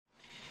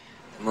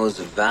The most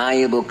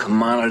valuable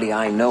commodity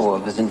I know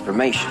of is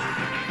information.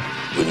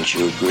 Wouldn't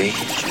you agree?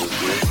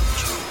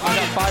 I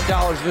got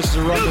 $5. This is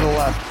a run to the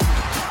left.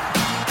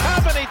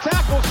 How many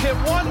tackles can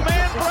one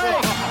man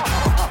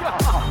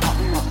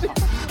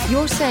break?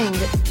 You're saying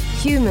that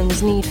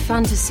humans need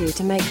fantasy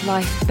to make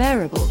life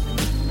bearable?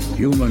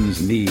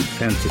 Humans need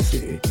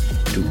fantasy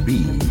to be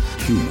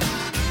human.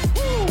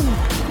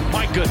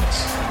 My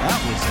goodness,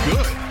 that was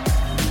good.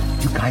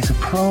 You guys are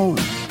pros.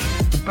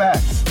 The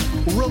best.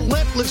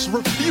 Relentless,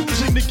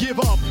 refusing to give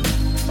up.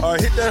 All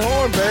right, hit that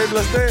horn, babe.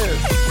 Let's dance.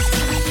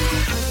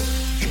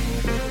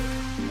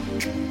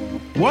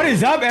 What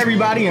is up,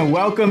 everybody, and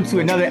welcome to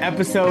another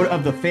episode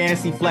of the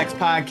Fantasy Flex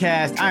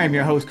Podcast. I am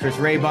your host, Chris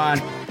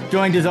Raybon,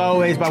 joined as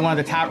always by one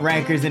of the top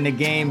rankers in the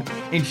game,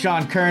 in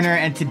Sean Kerner.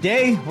 And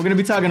today we're going to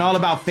be talking all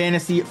about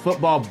fantasy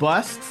football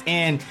busts.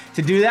 And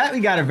to do that, we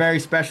got a very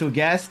special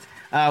guest.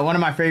 One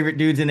of my favorite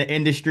dudes in the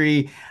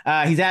industry.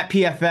 He's at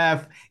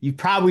PFF. You've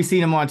probably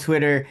seen him on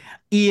Twitter.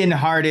 Ian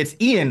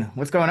Hartitz. Ian,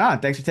 what's going on?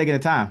 Thanks for taking the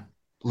time.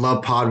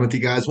 Love podding with you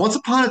guys. Once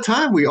upon a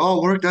time, we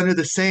all worked under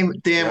the same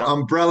damn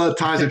umbrella.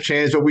 Times have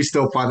changed, but we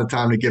still find the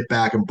time to get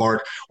back and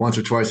bark once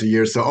or twice a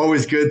year. So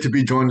always good to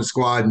be joining the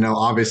squad. You know,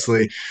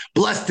 obviously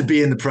blessed to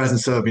be in the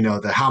presence of,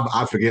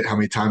 I forget how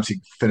many times he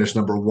finished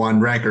number one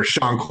ranker,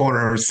 Sean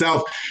Kerner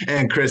himself.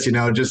 And Chris, you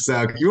were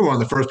one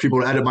of the first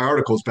people to edit my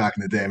articles back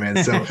in the day,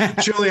 man. So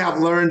truly I've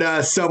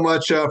learned so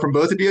much from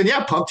both of you. And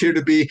yeah, pumped here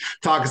to be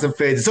talking some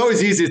fades. It's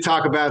always easy to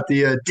talk about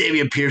the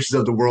Dameon Pierces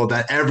of the world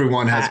that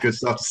everyone has good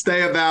stuff to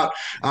say about.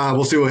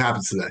 We'll see what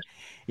happens today.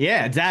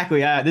 Yeah, exactly.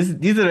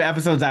 These are the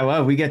episodes I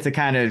love. We get to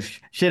kind of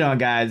shit on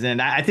guys,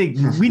 and I think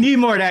we need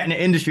more of that in the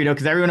industry, though,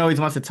 because everyone always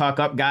wants to talk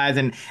up guys,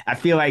 and I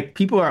feel like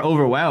people are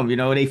overwhelmed.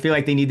 They feel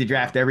like they need to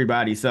draft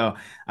everybody. So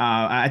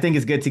I think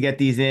it's good to get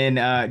these in.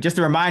 Just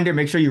a reminder,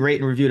 make sure you rate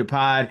and review the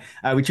pod.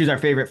 We choose our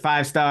favorite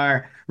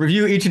 5-star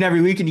review each and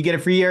every week, and you get a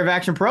free year of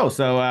Action Pro.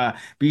 So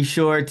be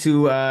sure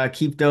to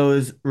keep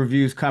those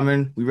reviews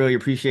coming. We really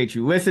appreciate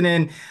you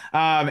listening.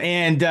 I'm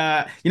going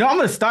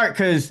to start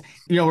because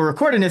we're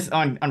recording this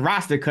on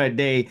roster cut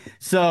day.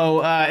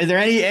 So is there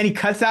any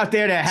cuts out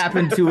there that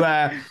happened to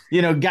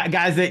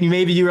guys that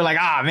maybe you were like,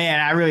 oh man,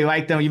 I really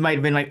like them, you might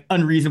have been like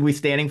unreasonably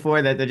standing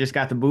for that just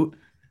got the boot?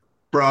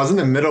 Bro, I was in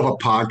the middle of a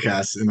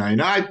podcast and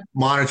I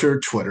monitor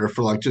Twitter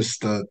for like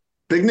just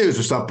big news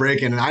or stuff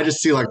breaking, and I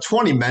just see like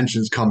 20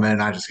 mentions come in,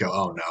 and I just go,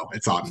 oh no,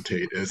 it's Auden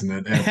Tate, isn't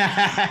it?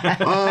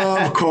 And,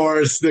 of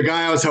course, the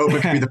guy I was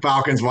hoping could be the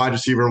Falcons wide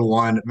receiver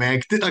one,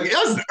 man, it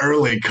was an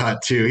early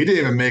cut too. He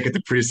didn't even make it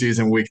to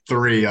preseason week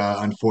 3,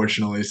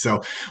 unfortunately.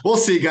 So we'll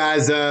see,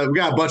 guys. We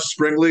got a bunch of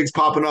spring leagues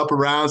popping up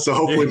around, so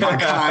hopefully my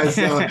guys.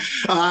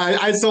 I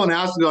had someone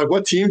ask me like,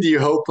 what team do you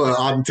hope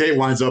Auden Tate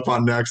winds up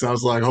on next? And I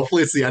was like,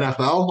 hopefully it's the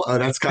NFL.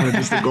 That's kind of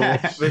just the goal.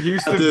 The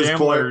Houston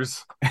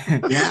Gamblers.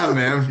 Yeah,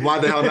 man. Why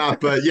the hell not?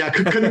 But yeah,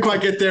 couldn't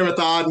quite get there with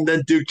Odd, and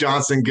then Duke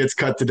Johnson gets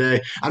cut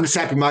today. I'm just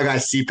happy my guy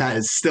CPAT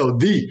is still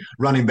the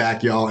running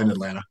back, y'all, in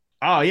Atlanta.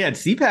 Oh yeah,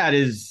 CPAT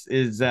is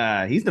he's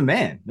the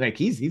man. Like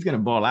he's gonna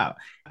ball out.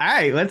 All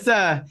right,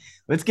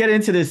 let's get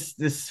into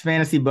this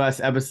fantasy bus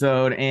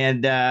episode.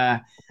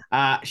 And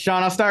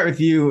Sean, I'll start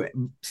with you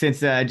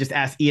since I just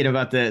asked Ian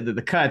about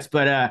the cuts.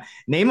 But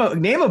name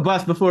a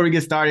bust before we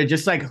get started.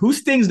 Just like who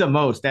stings the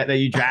most that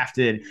you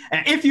drafted,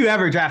 and if you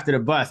ever drafted a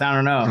bust, I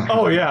don't know.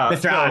 Oh yeah,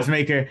 Mr.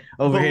 Oddsmaker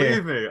over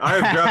here. Believe me, I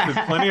have drafted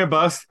plenty of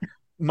busts.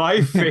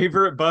 My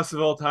favorite bust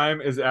of all time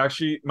is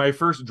actually my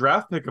first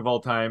draft pick of all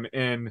time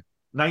in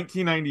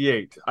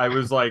 1998. I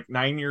was like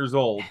 9 years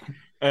old,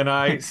 and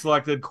I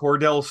selected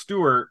Cordell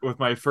Stewart with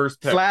my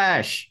first pick.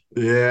 Flash.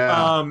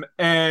 Yeah.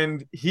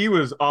 And he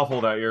was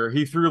awful that year.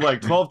 He threw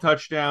like 12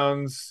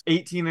 touchdowns,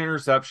 18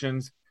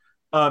 interceptions.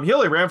 He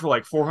only ran for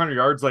like 400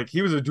 yards. Like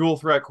he was a dual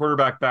threat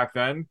quarterback back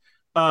then.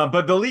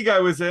 But the league I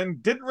was in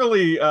didn't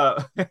really,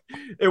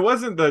 it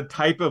wasn't the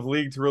type of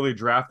league to really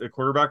draft a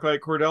quarterback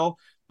like Cordell.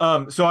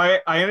 So I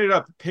ended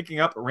up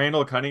picking up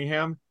Randall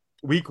Cunningham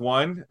week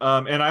 1.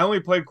 And I only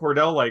played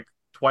Cordell like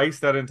twice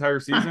that entire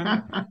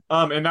season.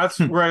 And that's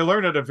where I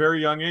learned at a very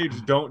young age,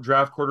 don't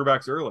draft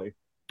quarterbacks early.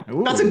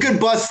 Ooh. That's a good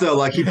bust, though.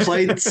 Like, he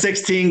played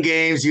 16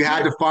 games. You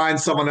had to find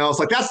someone else.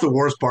 Like, that's the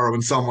worst part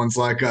when someone's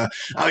like,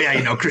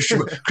 Christian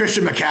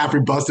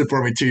McCaffrey busted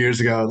for me 2 years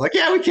ago. Like,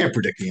 yeah, we can't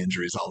predict the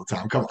injuries all the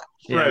time. Come on.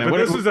 Yeah, right,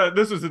 but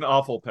this was an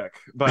awful pick.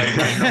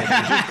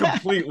 Just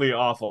completely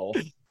awful.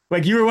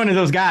 Like you were one of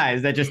those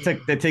guys that just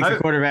takes a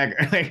quarterback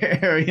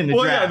early in the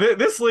draft. Yeah,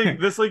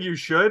 this league you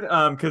should,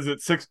 because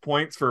it's 6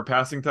 points for a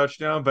passing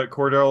touchdown. But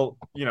Cordell,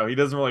 he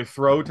doesn't really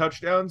throw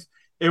touchdowns.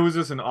 It was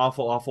just an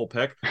awful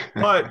pick.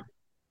 But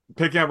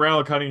picking up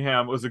Randall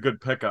Cunningham was a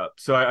good pickup.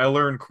 So I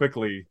learned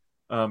quickly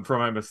from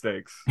my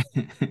mistakes.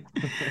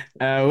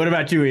 What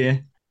about you,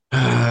 Ian?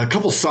 A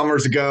couple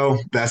summers ago,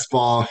 best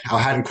ball, I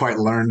hadn't quite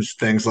learned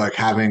things like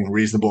having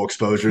reasonable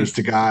exposures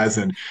to guys.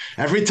 And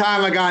every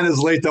time I got in his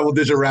late double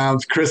digit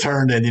rounds, Chris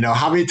Herndon,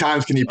 how many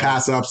times can you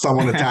pass up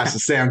someone attached to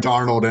Sam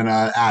Darnold and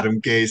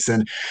Adam Gase?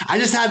 And I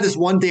just had this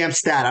one damn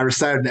stat I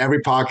recited in every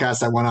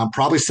podcast I went on,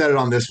 probably said it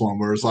on this one,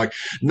 where it's like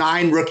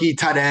 9 rookie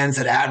tight ends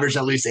that averaged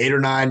at least 8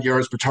 or 9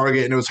 yards per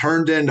target. And it was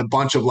Herndon, a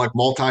bunch of like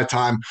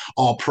multi-time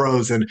all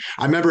pros. And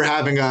I remember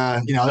having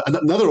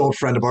another old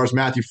friend of ours,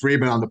 Matthew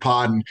Friedman, on the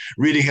pod and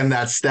reading him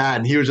that stat,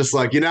 and he was just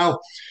like,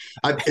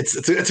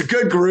 it's a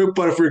good group,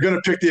 but if we're going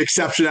to pick the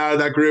exception out of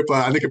that group,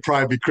 I think it'd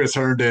probably be Chris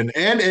Herndon,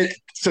 and it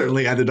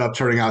certainly ended up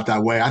turning out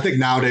that way. I think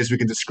nowadays we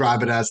can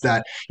describe it as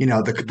that,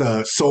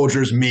 the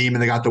soldiers meme,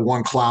 and they got the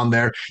one clown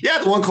there. Yeah,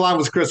 the one clown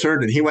was Chris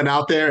Herndon. He went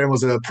out there and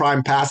was a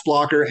prime pass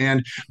blocker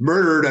and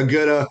murdered a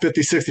good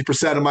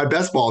 50-60% of my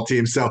best ball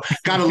team. So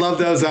kind of love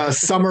those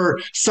summer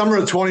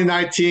of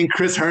 2019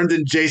 Chris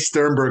Herndon, Jay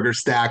Sternberger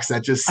stacks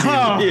that just seem so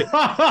bright at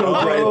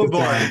the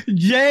time.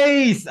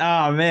 Jace,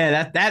 oh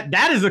man,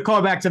 that is a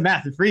callback to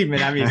Matthew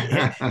Friedman. I mean,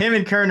 him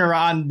and Kern are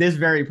on this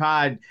very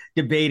pod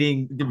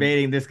debating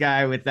this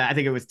guy with I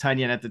think it was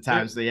Tunyon at the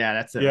time. So yeah,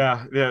 that's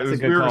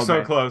we were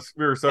so close.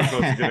 We were so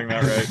close to getting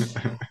that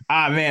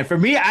right. Man, for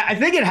me, I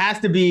think it has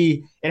to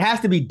be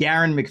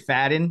Darren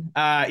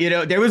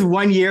McFadden. There was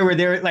one year where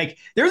there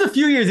was a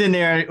few years in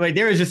there like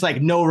there was just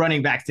like no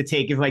running backs to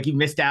take if like you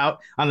missed out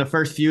on the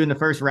first few in the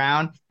first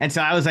round, and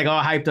so I was like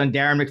all hyped on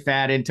Darren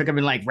McFadden. Took him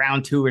in like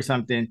round 2 or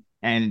something.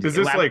 And is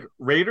this like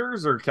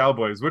Raiders or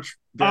Cowboys? Which?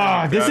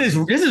 This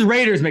is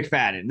Raiders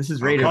McFadden. This is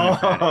Raiders.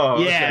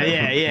 McFadden.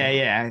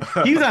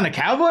 Yeah. He was on the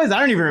Cowboys. I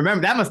don't even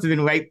remember. That must have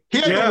been like.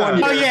 He had one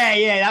year. Oh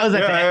yeah. That was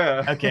like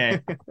that. Okay.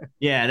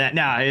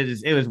 Yeah.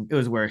 It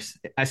was worse.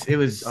 It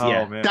was.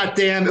 Man.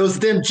 It was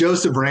them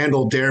Joseph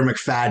Randall, Darren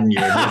McFadden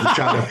year.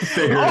 Trying to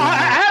figure it out. I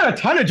have a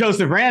ton of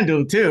Joseph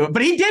Randall too,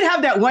 but he did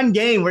have that one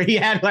game where he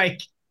had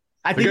like.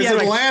 I think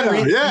because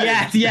Atlanta,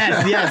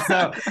 yes.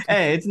 So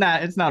hey, it's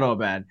not all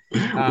bad. We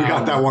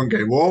got that one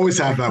game. We'll always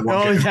have that one.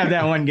 Always have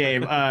that one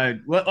game.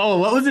 What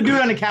was the dude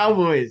on the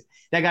Cowboys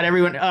that got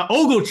everyone?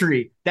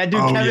 Ogletree. That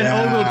dude Kevin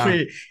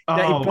Ogletree.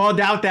 That he balled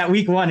out that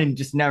week 1 and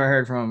just never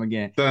heard from him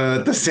again.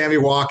 The Sammy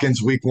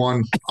Watkins week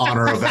 1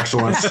 honor of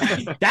excellence.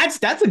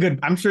 That's a good.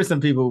 I'm sure some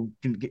people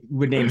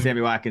would name Sammy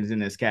Watkins in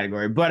this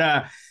category,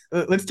 but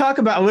let's talk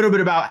about a little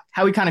bit about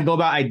how we kind of go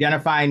about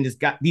identifying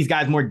these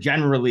guys more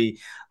generally.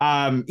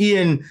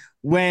 Ian,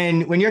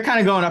 when you're kind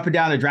of going up and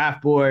down the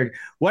draft board,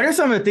 what are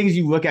some of the things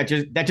you look at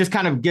that just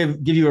kind of give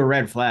you a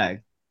red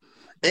flag?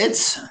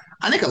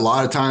 I think a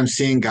lot of times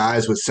seeing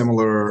guys with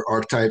similar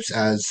archetypes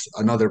as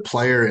another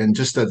player and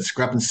just the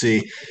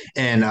discrepancy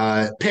in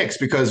picks,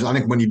 because I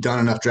think when you've done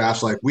enough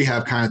drafts like we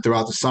have kind of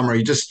throughout the summer,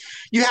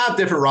 you have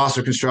different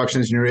roster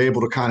constructions and you're able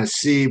to kind of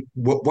see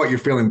what you're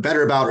feeling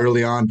better about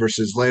early on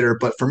versus later.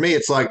 But for me,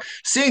 it's like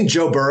seeing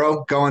Joe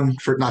Burrow going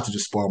for, not to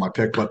just spoil my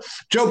pick, but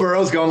Joe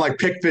Burrow's going like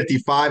pick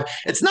 55.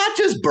 It's not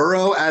just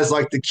Burrow as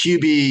like the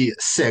QB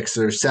 6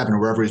 or 7 or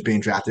wherever he's being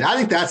drafted. I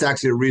think that's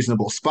actually a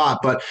reasonable spot,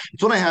 but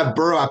it's when I have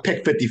Burrow at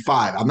pick 55.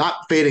 I'm not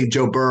fading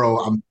Joe Burrow.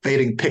 I'm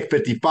fading pick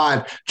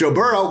 55. Joe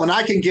Burrow, when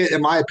I can get, in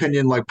my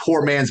opinion, like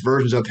poor man's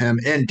versions of him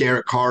in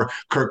Derek Carr,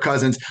 Kirk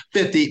Cousins,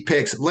 50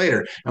 picks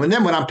later. And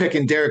then when I'm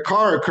picking Derek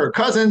Carr or Kirk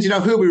Cousins, who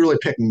are we really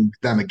picking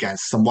them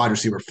against? Some wide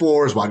receiver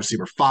 4s, wide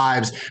receiver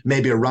 5s,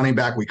 maybe a running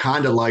back we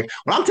kind of like.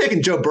 When I'm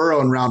taking Joe Burrow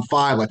in round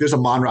 5, like there's a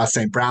Amon-Ra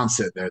St. Brown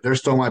sitting there. There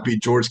still might be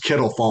George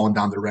Kittle falling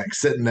down the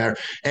ranks sitting there.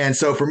 And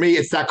so for me,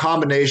 it's that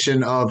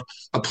combination of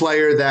a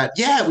player that,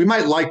 we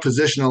might like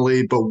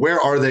positionally, but where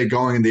are they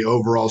going in the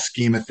overall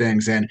scheme of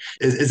things? And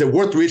is it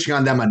worth reaching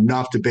on them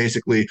enough to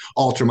basically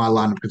alter my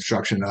line of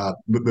construction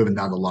moving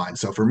down the line?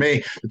 So for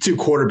me, the 2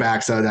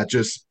 quarterbacks that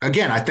just,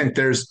 again, I think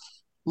there's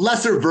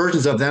lesser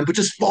versions of them, but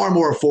just far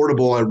more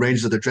affordable at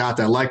ranges of the draft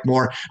I like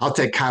more. I'll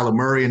take Kyler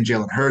Murray and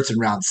Jalen Hurts in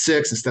round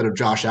 6 instead of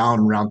Josh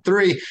Allen in round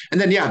 3.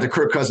 And then, the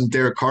Kirk Cousins,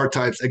 Derek Carr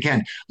types,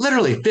 again,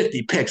 literally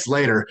 50 picks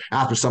later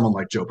after someone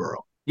like Joe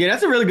Burrow. Yeah,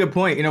 that's a really good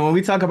point. When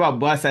we talk about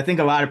busts, I think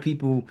a lot of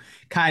people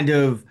kind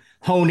of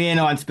hone in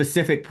on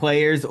specific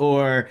players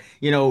or,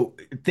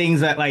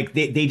 things that like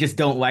they just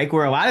don't like,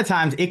 where a lot of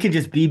times it can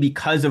just be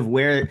because of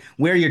where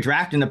you're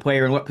drafting the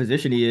player and what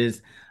position he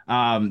is,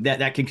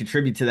 that can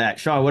contribute to that.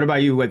 Sean, what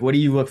about you? Like, what do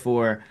you look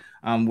for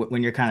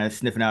when you're kind of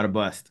sniffing out a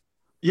bust?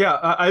 Yeah,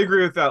 I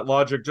agree with that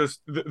logic. Just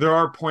there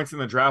are points in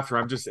the draft where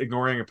I'm just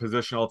ignoring a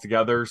position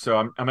altogether. So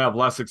I'm going to have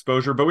less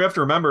exposure. But we have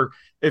to remember,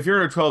 if you're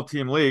in a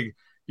 12-team league,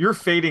 you're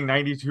fading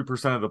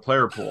 92% of the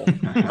player pool.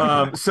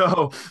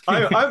 So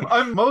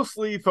I'm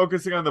mostly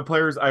focusing on the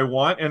players I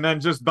want. And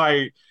then just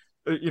by,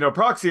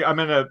 proxy, I'm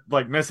going to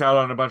like miss out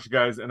on a bunch of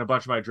guys in a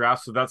bunch of my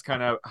drafts. So that's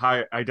kind of how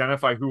I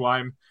identify who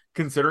I'm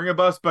considering a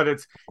bust. But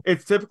it's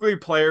typically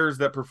players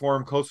that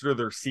perform closer to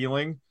their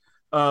ceiling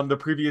the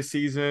previous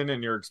season,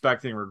 and you're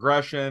expecting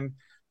regression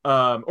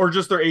or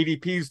just their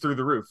ADPs through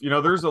the roof.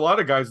 There's a lot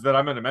of guys that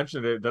I'm going to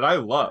mention today that I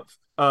love.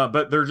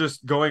 But they're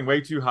just going way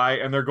too high,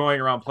 and they're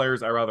going around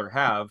players I rather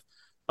have.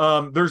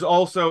 There's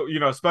also,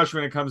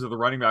 especially when it comes to the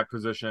running back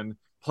position,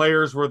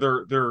 players where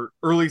their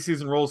early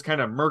season roles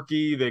kind of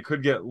murky. They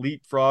could get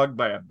leapfrogged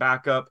by a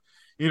backup.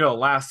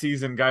 Last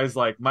season, guys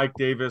like Mike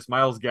Davis,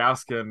 Myles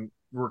Gaskin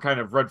were kind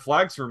of red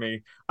flags for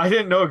me. I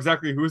didn't know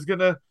exactly who was going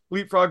to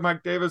leapfrog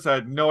Mike Davis. I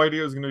had no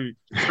idea it was going to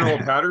be Earl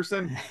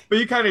Patterson, but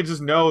you kind of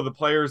just know the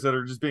players that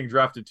are just being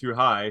drafted too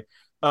high.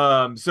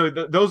 So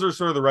those are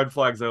sort of the red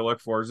flags I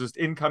look for, is just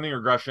incoming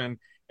aggression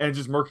and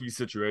just murky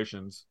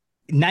situations.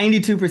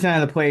 92%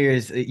 of the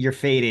players you're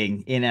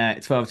fading in a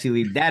 12-2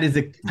 league. That is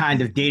the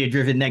kind of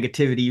data-driven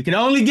negativity you can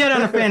only get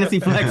on a Fantasy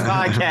Flex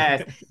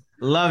podcast.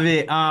 Love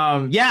it.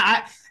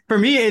 For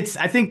me,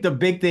 I think the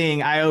big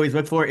thing I always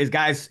look for is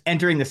guys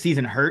entering the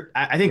season hurt.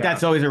 I think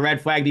that's always a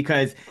red flag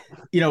because,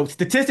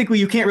 statistically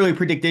you can't really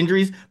predict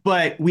injuries,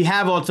 but we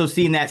have also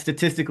seen that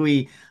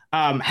statistically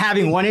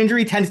having one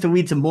injury tends to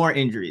lead to more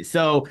injuries.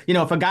 So,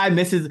 if a guy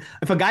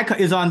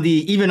is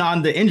even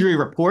on the injury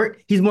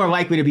report, he's more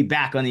likely to be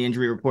back on the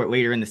injury report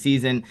later in the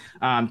season,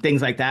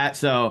 things like that.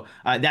 So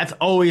that's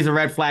always a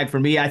red flag for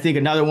me. I think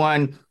another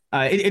one,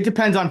 it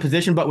depends on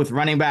position, but with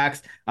running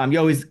backs, you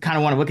always kind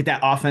of want to look at that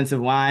offensive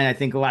line. I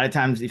think a lot of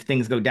times if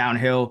things go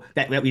downhill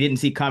that we didn't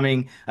see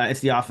coming, it's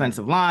the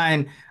offensive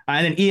line.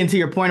 And then Ian, to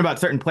your point about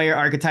certain player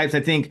archetypes,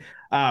 I think,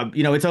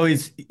 it's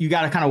always, you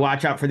got to kind of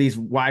watch out for these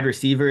wide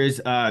receivers,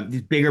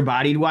 these bigger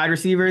bodied wide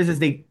receivers as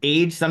they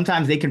age.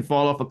 Sometimes they can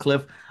fall off a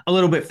cliff a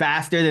little bit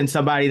faster than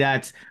somebody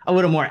that's a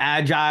little more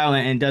agile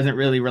and doesn't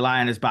really rely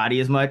on his body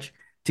as much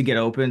to get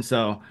open.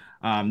 So,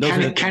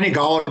 Kenny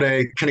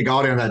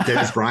Galladay on that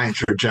Dennis Bryant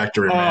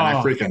trajectory, man.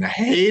 I freaking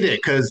hate it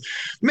because,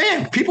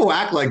 man, people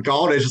act like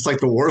Galladay is just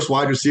like the worst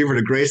wide receiver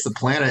to grace the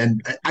planet.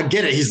 And I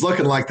get it. He's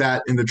looking like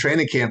that in the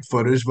training camp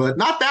footage, but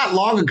not that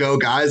long ago,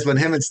 guys, when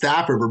him and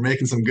Stafford were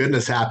making some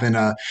goodness happen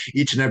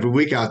each and every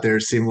week out there,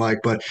 it seemed like.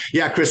 But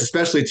yeah, Chris,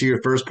 especially to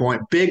your first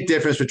point, big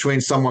difference between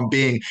someone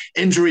being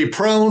injury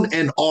prone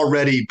and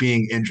already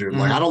being injured.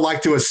 Like, I don't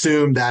like to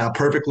assume that a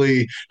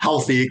perfectly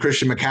healthy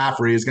Christian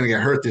McCaffrey is going to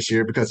get hurt this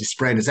year because he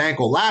sprained his ankle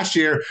last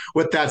year.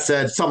 With that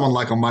said, someone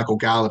like a Michael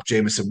Gallup,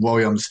 Jameson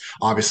Williams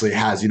obviously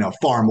has,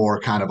 far more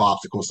kind of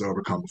obstacles to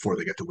overcome before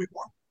they get to week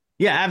one.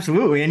 Yeah,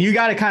 absolutely. And you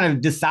got to kind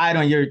of decide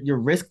on your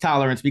risk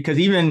tolerance because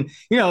even,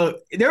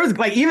 there was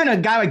even a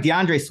guy like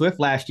DeAndre Swift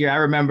last year. I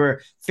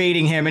remember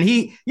fading him and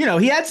he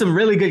had some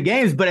really good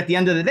games, but at the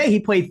end of the day,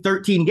 he played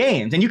 13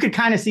 games and you could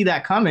kind of see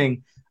that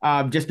coming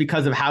just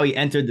because of how he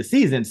entered the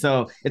season.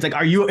 So it's like,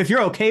 if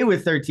you're okay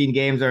with 13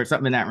 games or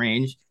something in that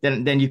range,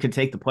 then you could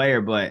take the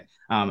player. But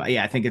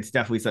I think it's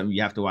definitely something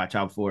you have to watch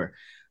out for.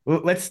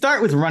 Let's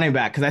start with running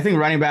back because I think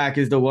running back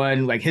is the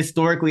one, like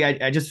historically,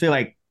 I just feel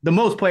like the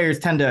most players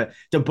tend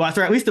to bust,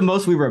 or at least the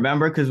most we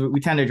remember because we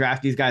tend to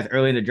draft these guys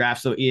early in the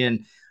draft. So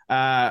Ian,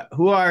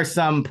 who are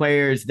some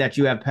players that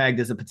you have pegged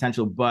as a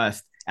potential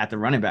bust at the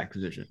running back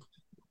position?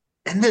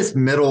 In this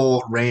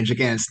middle range,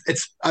 again,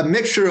 it's a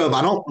mixture of,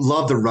 I don't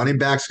love the running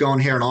backs going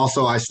here, and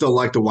also I still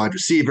like the wide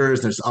receivers.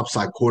 There's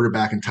upside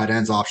quarterback and tight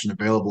ends option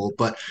available,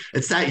 but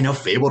it's that,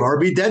 fabled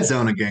RB dead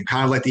zone again,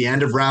 kind of like the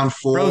end of round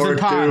 4.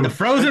 The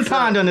frozen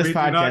pond on this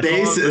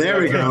podcast.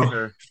 There we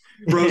go.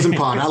 Frozen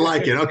pond. I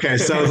like it. Okay.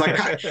 So it's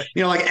like,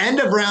 like end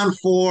of round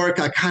 4,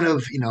 kind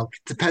of,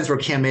 depends where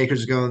Cam Akers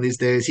is going these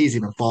days. He's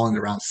even falling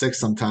to round 6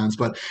 sometimes,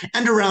 but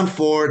end of round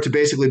 4 to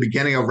basically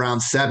beginning of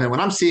round 7,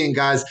 when I'm seeing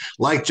guys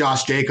like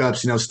Josh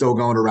Jacobs, still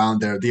going around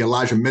there, the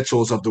Elijah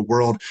Mitchells of the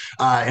world,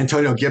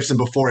 Antonio Gibson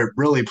before it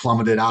really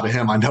plummeted out of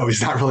him. I know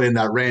he's not really in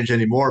that range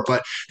anymore,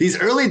 but these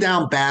early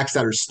down backs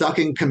that are stuck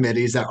in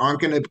committees that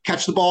aren't going to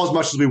catch the ball as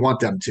much as we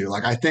want them to.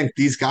 Like, I think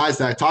these guys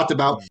that I talked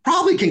about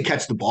probably can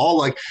catch the ball,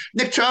 like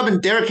Nick Chubb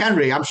and Derrick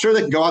Henry. I'm sure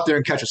they can go out there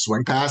and catch a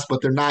swing pass, but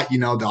they're not,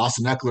 the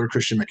Austin Eckler,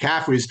 Christian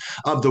McCaffreys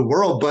of the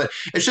world. But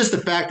it's just the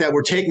fact that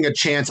we're taking a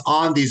chance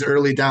on these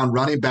early down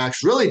running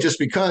backs, really just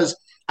because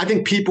I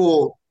think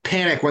people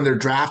panic when they're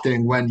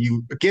drafting when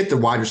you get the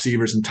wide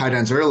receivers and tight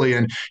ends early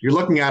and you're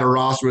looking at a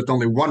roster with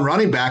only one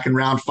running back in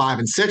round 5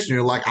 and 6 and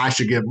you're like, I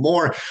should get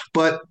more.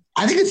 But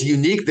I think it's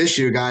unique this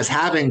year, guys,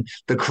 having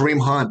the Kareem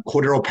Hunt,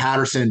 Cordero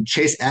Patterson,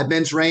 Chase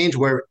Edmonds range,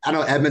 where I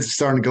know Edmonds is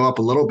starting to go up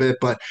a little bit,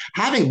 but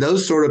having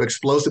those sort of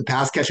explosive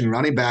pass-catching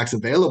running backs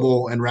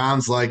available in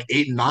rounds like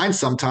 8 and 9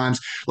 sometimes,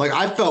 like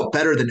I felt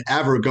better than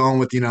ever going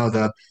with,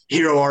 the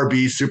hero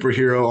RB,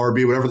 superhero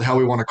RB, whatever the hell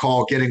we want to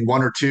call, getting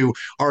 1 or 2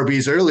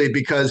 RBs early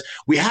because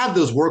we have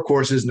those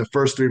workhorses in the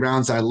first 3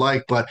 rounds I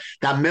like, but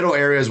that middle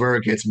area is where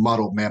it gets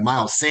muddled, man.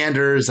 Miles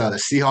Sanders, the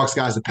Seahawks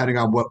guys, depending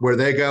on where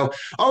they go.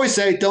 I always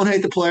say, don't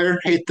hate the player,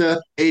 hate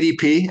the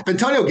ADP. If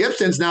Antonio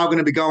Gibson's now going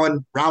to be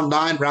going round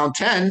 9, round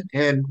 10,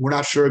 and we're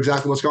not sure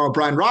exactly what's going on with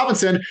Brian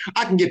Robinson,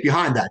 I can get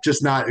behind that,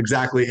 just not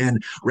exactly in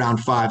round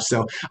 5.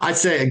 So I'd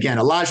say, again,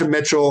 Elijah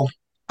Mitchell,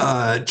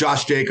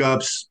 Josh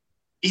Jacobs,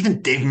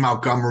 even David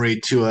Montgomery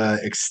to an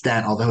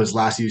extent, although his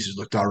last usage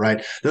looked all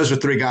right. Those are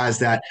 3 guys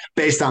that,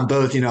 based on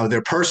both,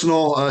 their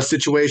personal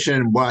situation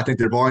and what I think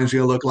their volume's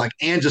going to look like,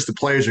 and just the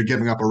players are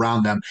giving up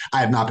around them, I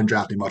have not been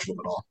drafting much of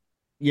them at all.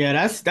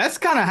 Yeah, that's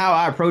kind of how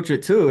I approach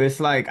it too. It's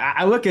like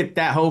I look at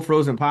that whole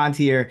frozen pond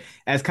here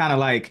as kind of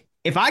like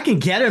if I can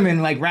get him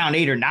in like round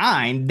 8 or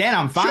 9, then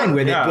I'm fine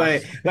with it.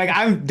 But like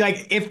I'm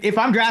like if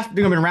I'm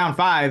drafting him in round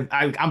 5,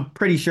 I'm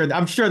pretty sure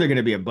they're going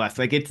to be a bust.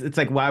 Like it's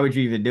like, why would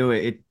you even do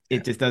it?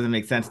 It just doesn't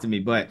make sense to me.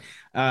 But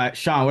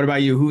Sean, what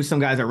about you? Who's some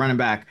guys at running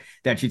back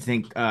that you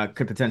think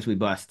could potentially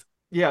bust?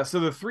 Yeah, so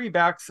the 3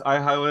 backs I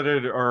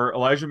highlighted are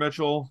Elijah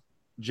Mitchell,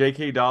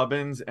 J.K.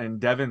 Dobbins, and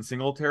Devin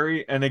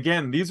Singletary. And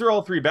again, these are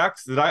all 3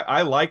 backs that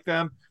I like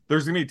them.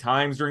 There's going to be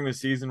times during the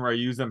season where I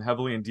use them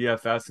heavily in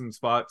DFS and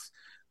spots.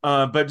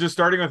 But just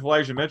starting with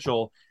Elijah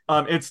Mitchell,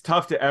 it's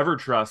tough to ever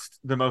trust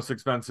the most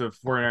expensive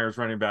 49ers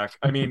running back.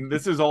 I mean,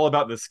 this is all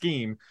about the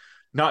scheme,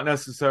 not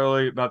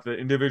necessarily about the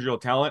individual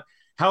talent.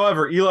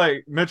 However, Eli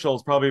Mitchell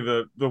is probably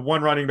the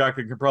one running back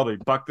that could probably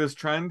buck this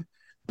trend.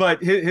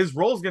 But his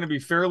role is going to be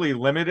fairly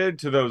limited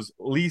to those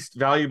least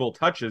valuable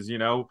touches.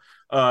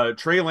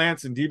 Trey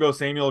Lance and Deebo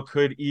Samuel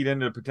could eat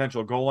into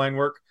potential goal line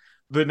work.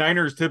 The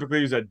Niners typically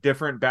use a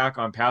different back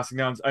on passing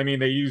downs. I mean,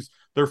 they use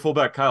their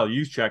fullback Kyle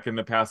Juszczyk in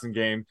the passing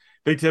game.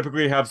 They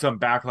typically have some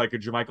back like a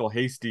JaMychal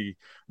Hasty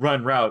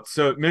run routes.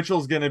 So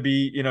Mitchell's going to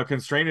be,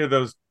 constrained to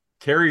those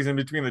carries in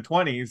between the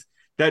 20s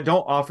that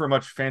don't offer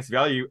much fancy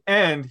value.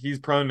 And he's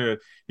prone to,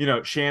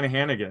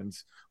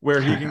 Shanahanigans,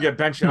 where he can get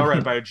benched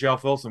outright by a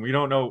Jeff Wilson. We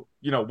don't know,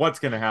 what's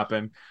going to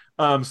happen.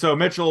 So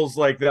Mitchell's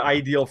like the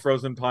ideal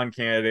frozen pond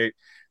candidate.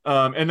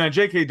 And then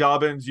J.K.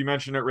 Dobbins, you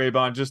mentioned it,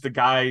 Raybon, just a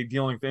guy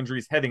dealing with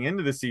injuries heading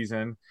into the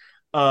season.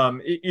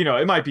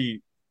 It might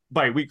be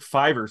by week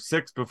 5 or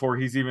 6 before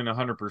he's even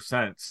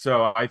 100%.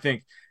 So I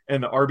think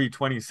in the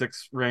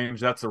RB26 range,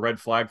 that's a red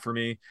flag for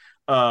me.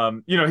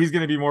 He's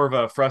going to be more of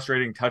a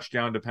frustrating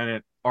touchdown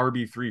dependent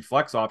RB3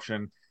 flex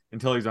option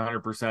until he's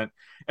 100%.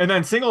 And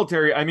then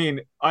Singletary, I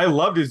mean, I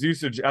loved his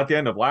usage at the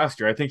end of last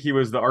year. I think he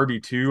was the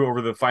RB2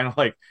 over the final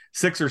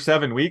 6 or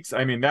 7 weeks.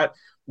 I mean, that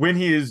when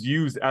he is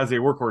used as a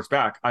workhorse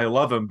back, I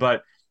love him.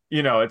 But,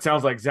 it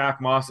sounds like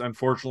Zach Moss,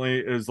 unfortunately,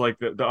 is like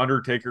the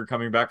Undertaker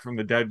coming back from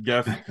the dead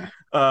gift.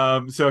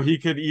 So he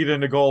could eat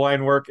into goal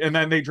line work. And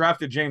then they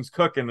drafted James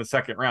Cook in the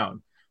 2nd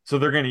round. So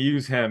they're going to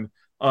use him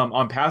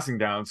on passing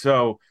down.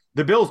 So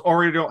the Bills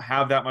already don't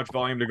have that much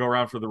volume to go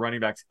around for the running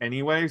backs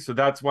anyway. So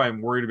that's why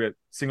I'm worried about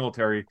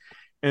Singletary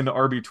in the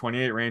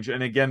RB28 range.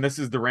 And again, this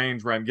is the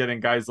range where I'm getting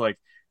guys like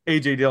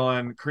A.J.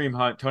 Dillon, Kareem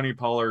Hunt, Tony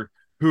Pollard,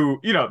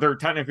 who, they're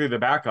technically the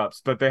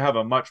backups, but they have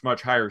a much,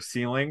 much higher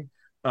ceiling.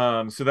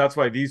 So that's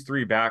why these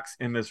 3 backs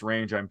in this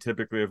range I'm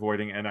typically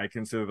avoiding, and I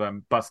consider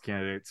them bust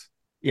candidates.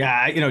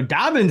 Yeah,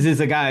 Dobbins is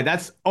a guy,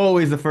 that's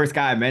always the first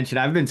guy I mentioned.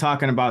 I've been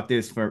talking about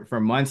this for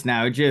months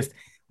now.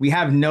 We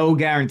have no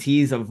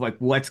guarantees of like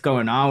what's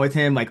going on with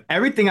him. Like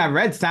everything I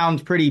read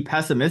sounds pretty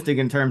pessimistic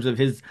in terms of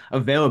his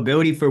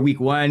availability for week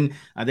 1.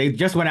 They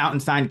just went out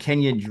and signed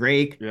Kenyon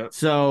Drake. Yep.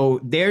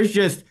 So there's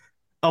just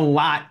a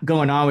lot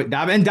going on with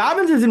Dobbins. And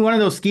Dobbins is in one of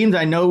those schemes.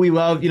 I know we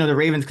love, the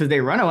Ravens because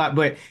they run a lot,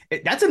 but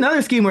that's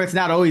another scheme where it's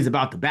not always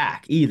about the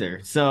back either.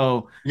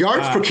 So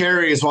yards per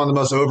carry is one of the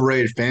most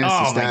overrated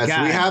fantasy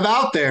stats we have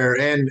out there.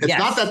 And it's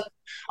not that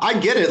I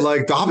get it.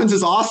 Like Dobbins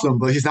is awesome,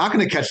 but he's not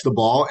going to catch the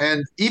ball.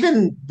 And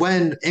even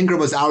when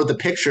Ingram was out of the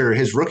picture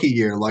his rookie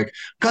year, like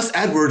Gus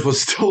Edwards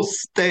was still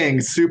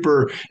staying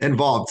super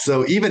involved.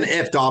 So even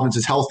if Dobbins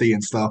is healthy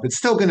and stuff, it's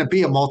still going to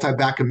be a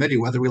multi-back committee,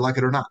 whether we like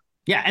it or not.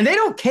 Yeah, and they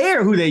don't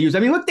care who they use.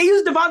 I mean, look, they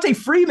used Devontae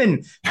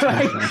Freeman for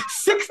like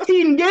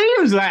 16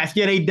 games last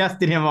year. They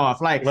dusted him off.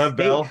 Like Lev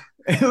Bell.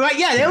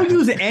 They'll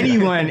use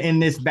anyone in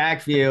this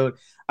backfield.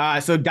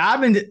 So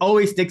Dobbins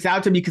always sticks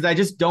out to me because I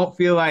just don't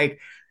feel like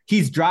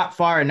he's dropped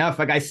far enough.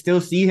 Like I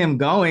still see him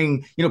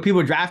going,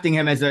 people drafting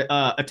him as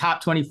a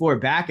top 24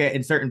 back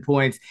in certain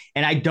points.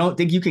 And I don't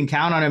think you can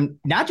count on him,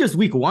 not just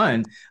week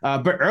 1,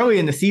 but early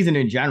in the season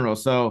in general.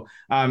 So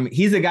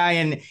he's a guy,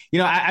 and,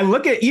 I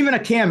look at even a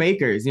Cam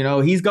Akers,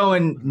 he's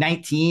going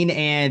 19,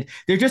 and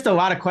there's just a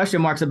lot of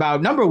question marks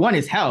about, number 1,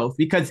 his health,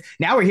 because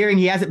now we're hearing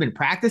he hasn't been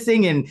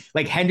practicing, and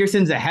like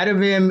Henderson's ahead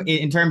of him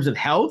in terms of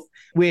health,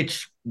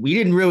 which we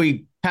didn't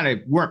really kind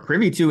of weren't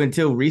privy to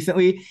until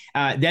recently.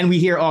 Then we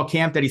hear all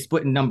camp that he's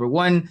splitting number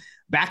 1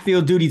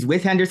 backfield duties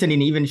with Henderson,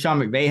 and even Sean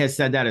McVay has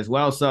said that as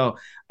well. So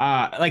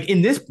like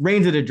in this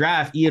range of the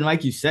draft, Ian,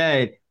 like you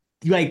said,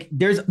 like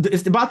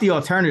it's about the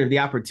alternative, the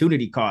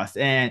opportunity cost.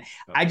 And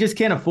I just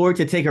can't afford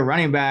to take a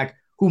running back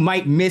who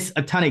might miss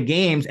a ton of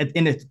games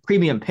in a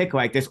premium pick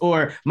like this,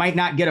 or might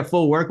not get a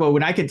full workload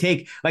when I could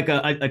take like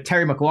a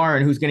Terry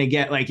McLaurin who's going to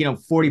get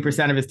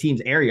 40% of his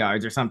team's air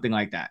yards or something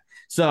like that.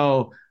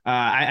 So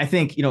I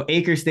think,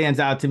 Akers stands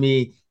out to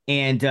me,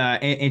 and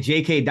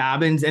J.K.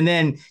 Dobbins. And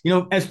then,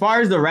 as far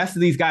as the rest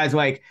of these guys,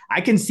 like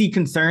I can see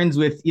concerns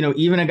with,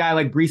 even a guy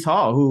like Breece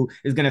Hall, who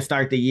is going to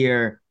start the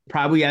year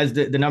probably as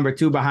the number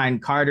 2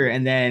 behind Carter.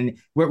 And then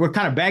we're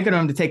kind of banking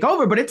on him to take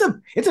over, but it's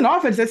an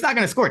offense that's not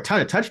going to score a ton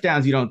of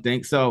touchdowns, you don't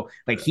think? So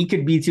like he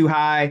could be too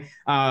high.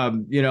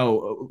 You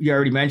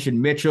already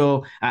mentioned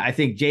Mitchell. I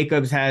think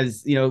Jacobs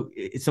has,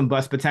 some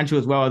bust potential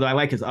as well, although I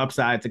like his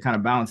upside to kind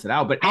of balance it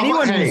out. But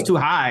anyone who's too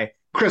high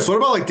Chris, what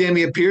about like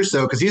Dameon Pierce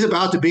though? Because he's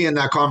about to be in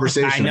that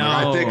conversation.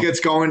 I know. I think it's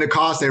going to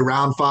cost a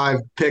round 5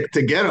 pick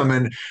to get him.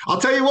 And I'll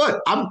tell you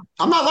what, I'm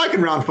not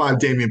liking round 5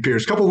 Dameon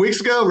Pierce. A couple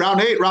weeks ago,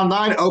 round 8, round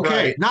 9, okay,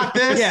 right. Not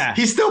this. Yeah.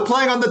 He's still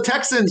playing on the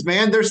Texans,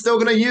 man. They're still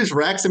going to use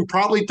Rex and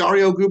probably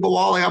Dario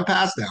Gubawale on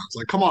pass downs.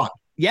 Like, come on.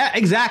 Yeah,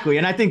 exactly.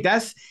 And I think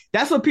that's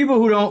what people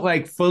who don't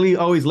like fully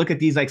always look at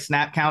these like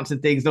snap counts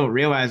and things don't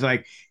realize.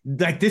 Like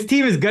this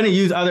team is going to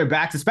use other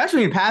backs,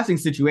 especially in passing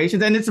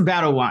situations, and it's a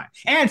battle line.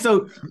 And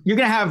so you're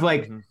going to have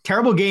like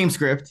terrible game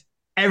script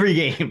every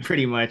game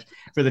pretty much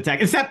for the Tech,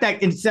 except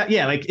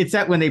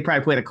when they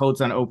probably play the Colts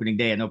on opening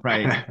day, and they'll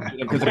probably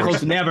because the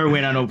Colts never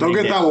win on opening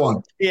day. Don't get that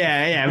one.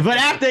 Yeah.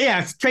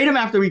 But trade him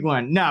after week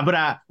 1. No,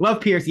 but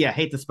love Pierce. Yeah,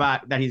 hate the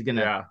spot that he's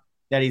gonna.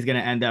 That he's going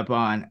to end up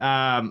on.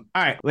 All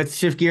right, let's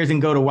shift gears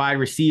and go to wide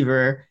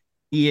receiver.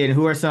 Ian,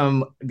 who are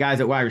some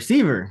guys at wide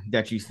receiver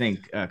that you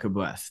think could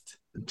blast?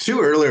 2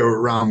 earlier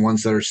round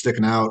ones that are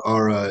sticking out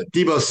are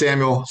Deebo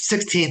Samuel,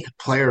 16th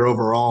player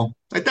overall.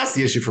 Like, that's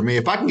the issue for me.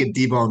 If I can get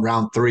Deebo in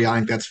round 3, I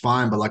think that's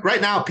fine. But like right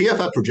now,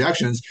 PFF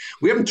projections,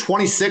 we have him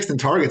 26th in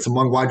targets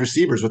among wide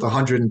receivers with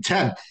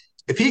 110.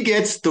 If he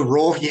gets the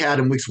role he had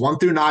in weeks 1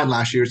 through 9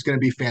 last year, it's going to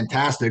be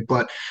fantastic.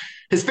 But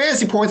his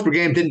fantasy points per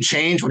game didn't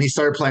change when he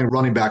started playing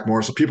running back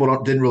more, so people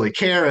didn't really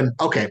care. And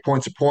okay,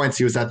 points are points.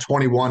 He was at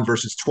 21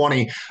 versus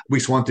 20,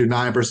 weeks 1 through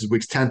 9 versus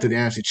weeks 10 through the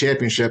NFC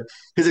Championship.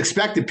 His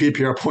expected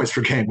PPR points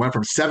per game went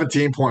from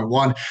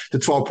 17.1 to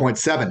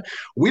 12.7.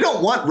 We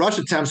don't want rush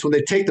attempts when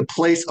they take the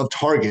place of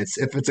targets.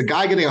 If it's a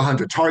guy getting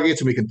 100 targets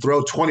and we can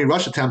throw 20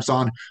 rush attempts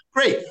on,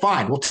 great,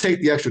 fine. We'll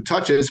take the extra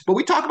touches. But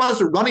we talk about this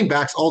with running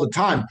backs all the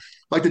time.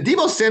 Like the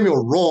Deebo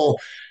Samuel role,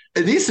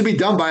 it needs to be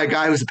done by a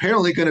guy who's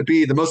apparently going to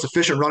be the most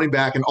efficient running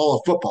back in all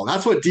of football.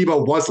 That's what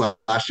Deebo was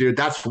last year.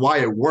 That's why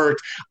it worked.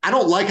 I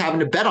don't like having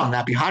to bet on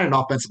that behind an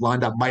offensive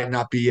line that might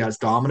not be as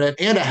dominant,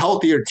 and a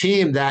healthier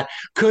team that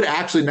could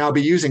actually now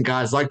be using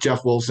guys like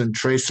Jeff Wilson,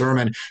 Trey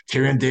Sermon,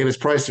 Tyrion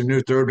Davis-Price, their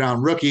new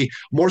 3rd-round rookie,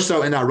 more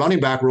so in that running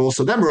back role.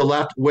 So then we're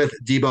left with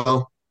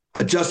Deebo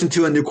adjusting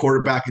to a new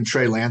quarterback in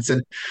Trey Lance.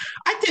 And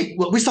I think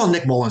we saw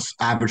Nick Mullins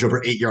average over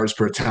 8 yards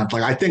per attempt.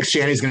 Like, I think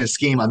Shanny's going to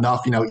scheme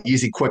enough,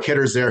 easy, quick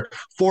hitters there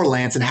for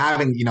Lance, and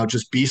having,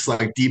 just beasts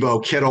like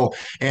Deebo, Kittle,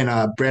 and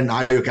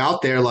Brandon Ayuk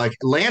out there, like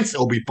Lance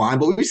will be fine.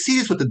 But we see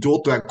this with the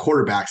dual threat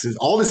quarterbacks.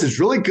 All this is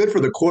really good for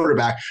the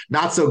quarterback,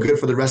 not so good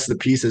for the rest of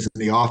the pieces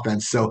in the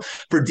offense. So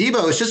for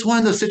Deebo, it's just one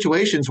of those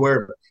situations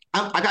where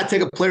I got to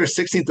take a player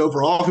 16th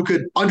overall who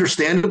could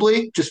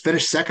understandably just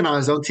finish second on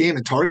his own team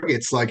in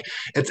targets. Like,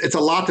 it's a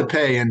lot to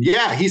pay. And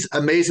yeah, he's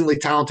amazingly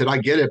talented. I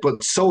get it.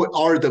 But so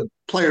are the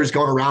players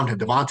going around him,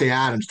 Devontae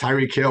Adams,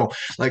 Tyreek Hill,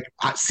 like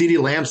CeeDee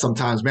Lamb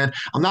sometimes, man.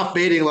 I'm not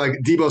fading like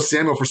Deebo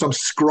Samuel for some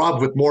scrub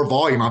with more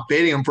volume. I'm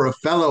fading him for a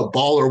fellow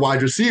baller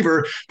wide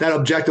receiver that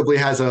objectively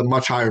has a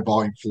much higher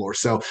volume floor.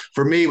 So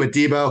for me with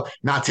Deebo,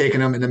 not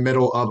taking him in the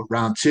middle of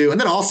round 2. And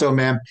then also,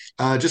 man,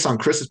 just on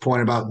Chris's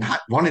point about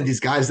not wanting these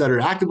guys that are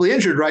actively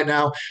injured right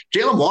now,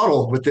 Jalen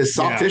Waddle with this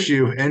soft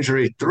tissue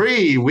injury,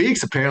 3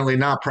 weeks apparently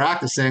not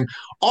practicing,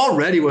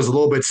 already was a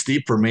little bit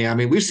steep for me. I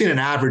mean, we've seen an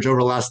average over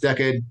the last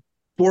decade.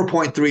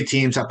 4.3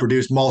 teams have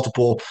produced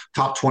multiple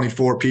top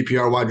 24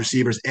 PPR wide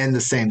receivers in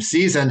the same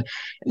season.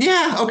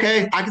 Yeah,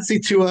 okay, I can see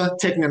Tua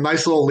taking a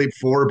nice little leap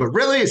forward, but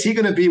really, is he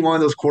going to be one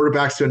of those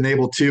quarterbacks to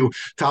enable 2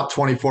 top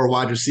 24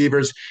 wide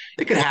receivers?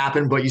 It could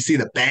happen, but you see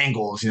the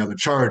Bengals, the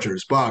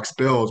Chargers, Bucks,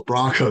 Bills,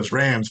 Broncos,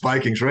 Rams,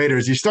 Vikings,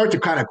 Raiders. You start to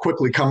kind of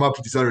quickly come up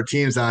with these other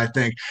teams that I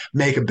think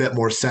make a bit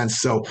more sense.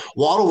 So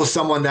Waddle was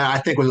someone that I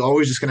think was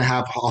always just going to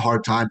have a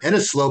hard time in a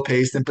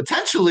slow-paced and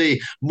potentially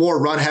more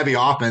run-heavy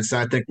offense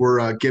that I think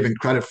we're giving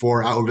credit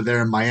for out over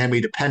there in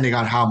Miami, depending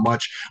on how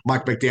much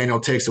Mike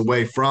McDaniel takes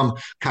away from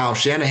Kyle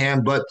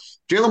Shanahan. But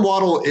Jalen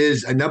Waddle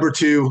is a number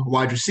 2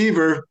 wide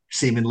receiver,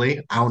 seemingly.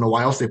 I don't know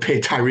why else they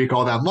paid Tyreek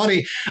all that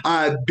money,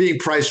 being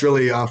priced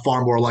really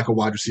far more like a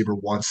wide receiver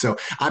 1. So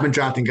I've been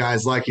drafting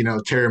guys like,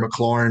 Terry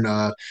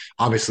McLaurin,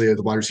 obviously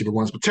the wide receiver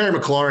 1s, but Terry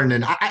McLaurin.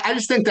 And I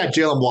just think that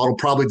Jalen Waddle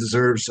probably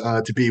deserves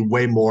to be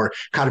way more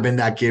kind of in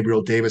that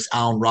Gabriel Davis,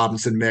 Allen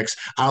Robinson mix.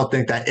 I don't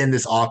think that in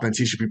this offense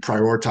he should be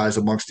prioritized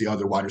amongst the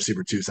other wide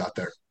receiver 2s out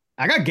there.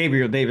 I got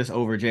Gabriel Davis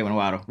over Jalen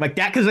Waddle. Like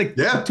that,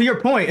 because to your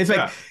point, it's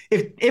like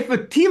if a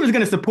team is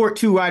going to support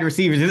 2 wide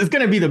receivers, it's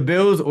going to be the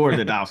Bills or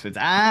the Dolphins.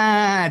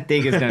 I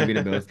think it's going to be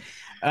the Bills.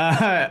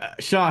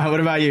 Sean,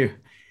 what about you?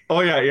 Oh,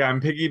 yeah. I'm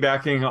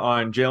piggybacking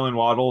on Jalen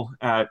Waddle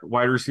at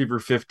wide receiver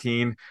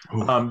 15.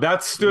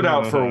 That stood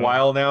out for a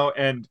while now.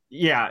 And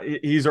yeah,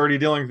 he's already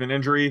dealing with an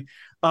injury.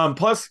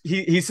 Plus,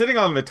 he's sitting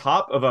on the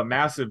top of a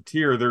massive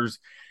tier. There's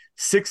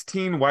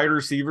 16 wide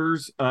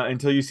receivers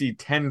until you see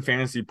 10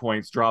 fantasy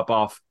points drop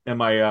off in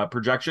my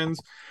projections.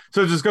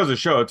 So it just goes to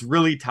show it's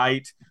really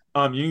tight.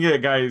 You can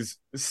get guys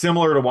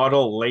similar to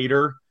Waddle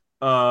later.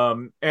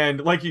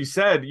 And like you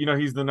said,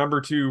 he's the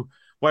number 2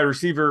 wide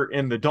receiver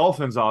in the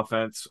Dolphins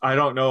offense. I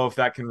don't know if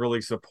that can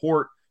really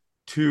support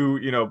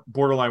 2,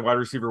 borderline wide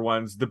receiver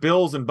 1s. The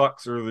Bills and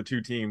Bucks are the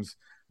 2 teams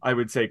I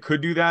would say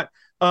could do that.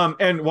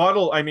 And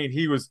Waddle, I mean,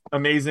 he was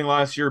amazing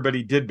last year, but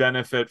he did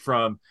benefit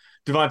from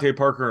Devontae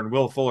Parker and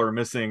Will Fuller are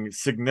missing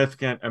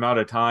significant amount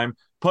of time.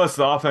 Plus,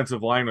 the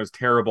offensive line was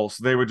terrible,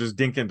 so they would just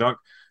dink and dunk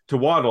to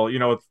Waddle,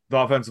 with the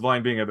offensive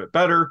line being a bit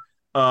better.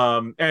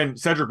 And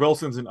Cedric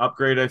Wilson's an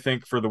upgrade, I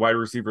think, for the wide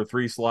receiver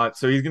 3 slot.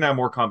 So he's going to have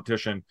more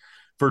competition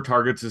for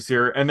targets this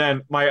year. And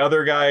then my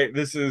other guy,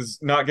 this is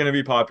not going to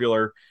be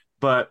popular,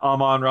 but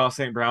Amon-Ra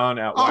St. Brown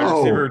at wide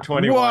receiver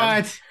 21.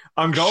 What?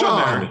 I'm going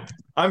there.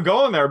 I'm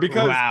going there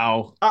because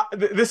wow.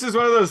 This is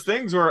one of those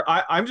things where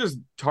I'm just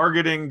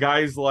targeting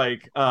guys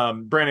like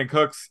Brandon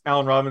Cooks,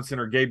 Allen Robinson,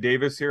 or Gabe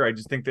Davis here. I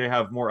just think they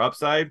have more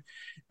upside.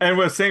 And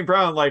with St.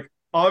 Brown,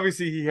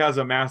 obviously he has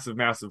a massive,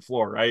 massive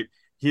floor, right?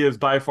 He is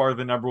by far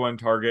the number one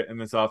target in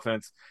this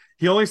offense.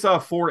 He only saw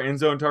 4 end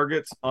zone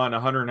targets on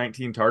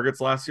 119 targets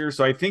last year.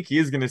 So I think he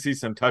is going to see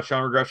some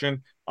touchdown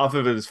regression off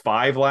of his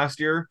 5 last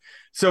year.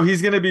 So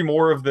he's going to be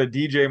more of the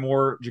DJ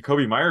Moore,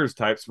 Jacoby Myers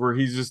types where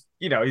he's just,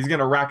 he's going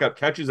to rack up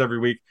catches every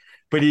week,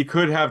 but he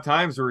could have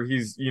times where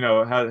he's,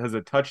 has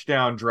a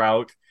touchdown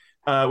drought,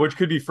 which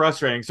could be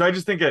frustrating. So I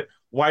just think at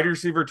wide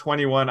receiver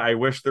 21, I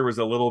wish there was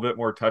a little bit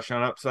more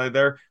touchdown upside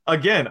there.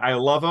 Again, I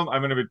love him.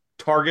 I'm going to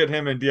target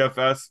him in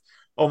DFS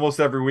almost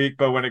every week,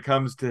 but when it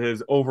comes to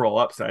his overall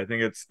upside, I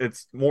think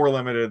it's more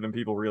limited than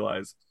people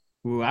realize.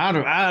 Ooh, I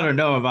don't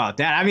know about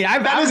that. I mean,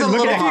 I've been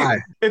looking at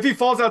if he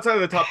falls outside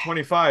of the top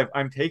 25,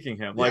 I'm taking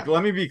him. Let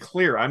me be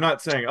clear. I'm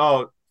not saying,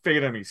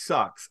 Fade Enemy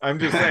sucks. I'm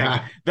just saying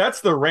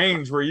that's the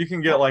range where you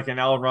can get like an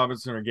Allen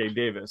Robinson or Gabe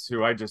Davis,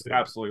 who I just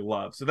absolutely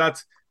love. So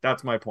that's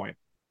my point.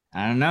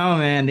 I don't know,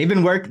 man. They've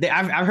been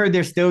I've heard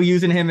they're still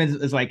using him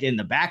as like in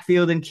the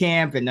backfield in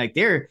camp, and like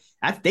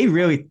they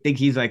really think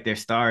he's like their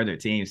star of their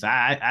team. So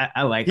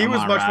I like. He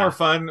was much more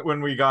fun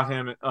when we got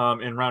him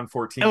in round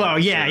 14. Oh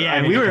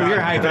yeah. We were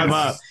hyping him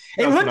up.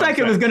 It looked like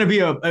it was going to be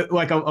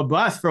a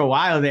bust for a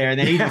while there, and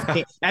then he just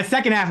that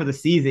second half of the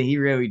season, he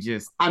really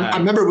just. I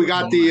remember we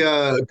got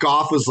the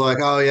Goff was like,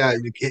 oh yeah,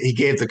 he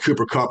gave the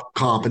Cooper Kupp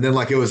comp, and then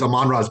like it was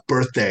Amon-Ra's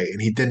birthday,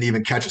 and he didn't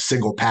even catch a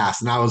single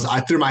pass, and I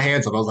threw my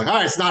hands up. I was like, all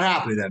right, it's not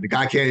happening then. The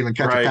guy can't even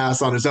catch a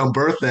pass on his own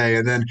birthday,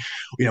 and then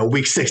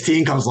week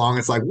 16 comes along.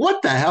 It's like,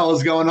 what the hell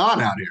is going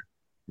on out here?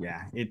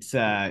 Yeah, it's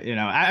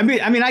I mean,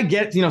 I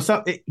get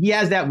he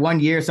has that 1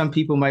 year. Some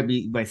people might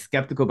be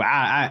skeptical, but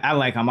I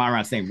like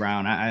Amon-Ra St.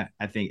 Brown. I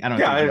think I don't.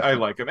 Yeah, I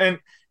like him. And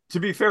to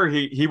be fair,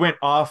 he went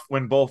off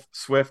when both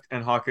Swift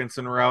and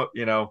Hawkinson were out.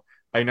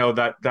 I know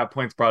that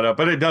point's brought up,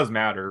 but it does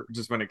matter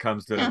just when it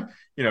comes to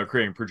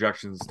creating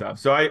projections and stuff.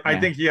 So I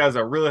think he has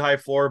a really high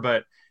floor,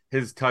 but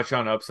his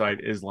touchdown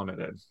upside is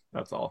limited.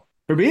 That's all.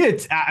 For me,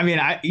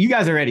 you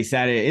guys already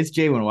said it. It's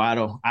Jaylen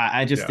Waddle.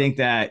 I just think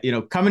that,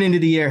 coming into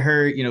the year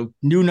hurt,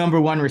 new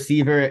number one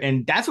receiver.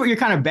 And that's what you're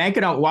kind of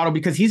banking on Waddle,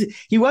 because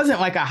he wasn't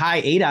like a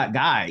high ADOT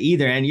guy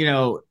either. And,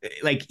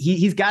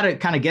 he's got to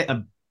kind of get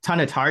a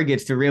ton of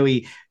targets to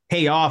really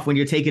pay off when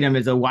you're taking him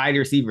as a wide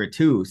receiver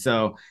too.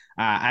 So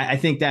I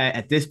think that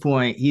at this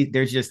point,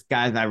 there's just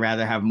guys I'd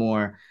rather have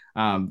more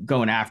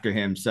going after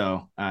him.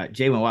 So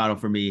Jaylen Waddle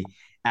for me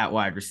at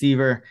wide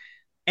receiver.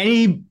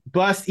 Any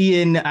bust,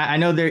 Ian? I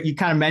know there you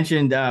kind of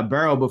mentioned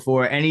Burrow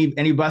before.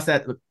 Any bust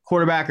at the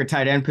quarterback or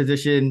tight end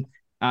position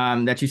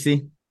that you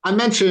see? I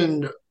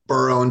mentioned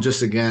Burrow, and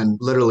just again,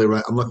 literally,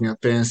 right, I'm looking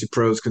at Fantasy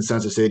Pros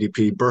consensus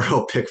ADP.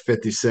 Burrow pick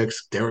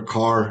 56, Derek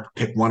Carr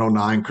pick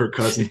 109, Kirk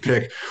Cousins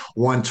pick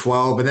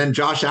 112, and then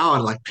Josh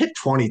Allen pick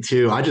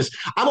 22. I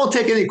won't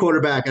take any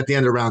quarterback at the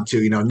end of round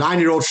 2.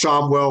 9-year-old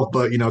Sean will,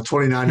 but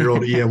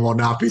 29-year-old Ian will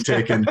not be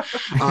taking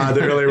the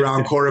early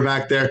round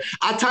quarterback there.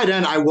 At tight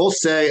end, I will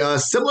say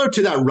similar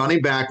to that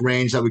running back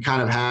range that we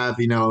kind of have,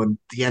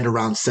 the end of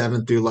round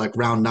 7 through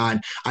round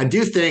 9. I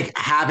do think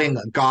having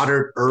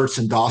Goddard, Ertz,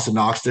 and Dawson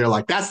Knox there,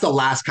 that's the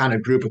last kind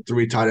of group of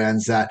 3 tight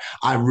ends that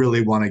I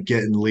really want to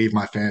get and leave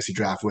my fantasy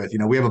draft with.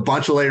 We have a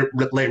bunch of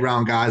late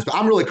round guys, but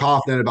I'm really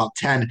confident about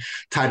 10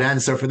 tight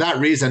ends. So for that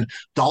reason,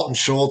 Dalton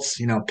Schultz,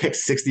 pick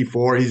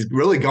 64. He's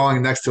really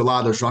going next to a lot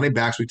of those running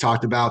backs we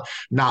talked about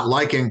not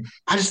liking.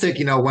 I just think,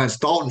 when it's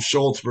Dalton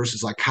Schultz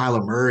versus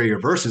Kyler Murray or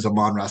versus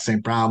Amon-Ra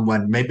St. Brown,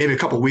 when maybe a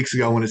couple of weeks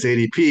ago when his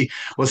ADP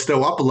was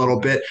still up a little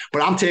bit,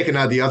 but I'm taking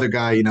the other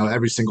guy,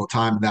 every single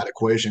time in that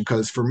equation.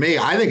 Because for me,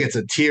 I think it's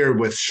a tier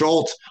with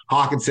Schultz,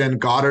 Hawkinson,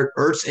 Goddard,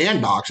 Ertz,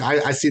 and Knox.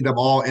 I see them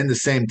all in the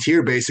same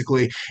tier,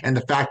 basically. And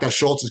the fact that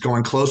Schultz is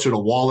going closer to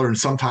Waller and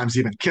sometimes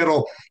even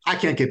Kittle, I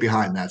can't get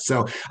behind that.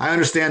 So I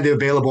understand the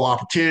available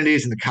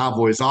opportunities in the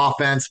Cowboys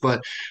offense,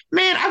 but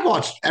man, I've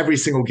watched every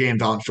single game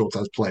Dalton Schultz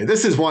has played.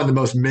 This is one of the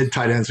most mid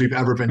tight ends we've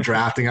ever been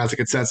drafting as a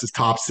consensus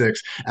top 6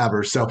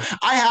 ever. So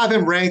I have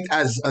him ranked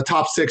as a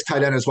top 6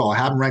 tight end as well. I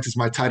have him ranked as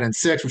my tight end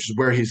 6, which is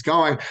where he's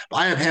going. But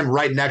I have him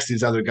right next to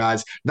these other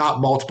guys, not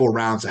multiple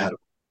rounds ahead of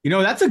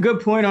him. That's a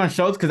good point on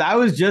Schultz, because I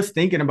was just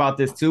thinking about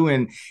this too.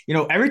 And,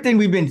 everything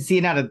we've been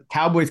seeing out of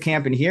Cowboys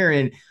camp and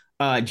hearing,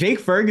 Jake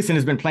Ferguson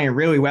has been playing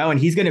really well, and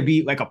he's going to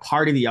be like a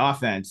part of the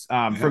offense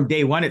from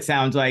day one, it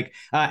sounds like.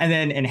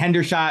 And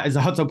Hendershot is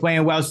also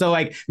playing well. So,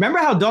 like, remember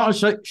how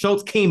Dalton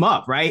Schultz came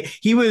up, right?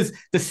 He was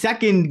the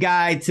second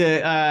guy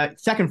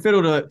second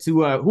fiddle to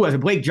who was it?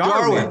 Blake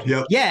Jarwin.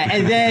 Yep. Yeah,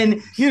 and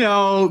then,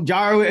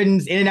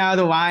 Jarwin's in and out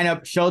of the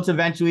lineup. Schultz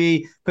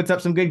eventually puts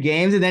up some good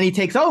games, and then he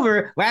takes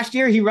over. Last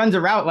year, he runs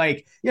a route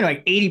like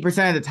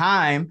 80% of the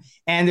time,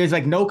 and there's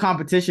like no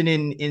competition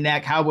in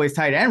that Cowboys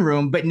tight end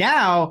room. But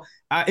now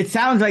it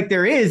sounds like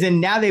there is,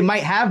 and now they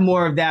might have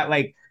more of that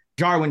like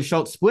Jarwin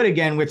Schultz split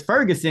again with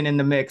Ferguson in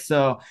the mix.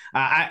 So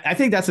I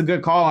think that's a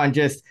good call on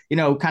just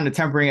kind of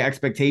tempering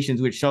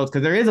expectations with Schultz,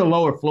 because there is a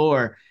lower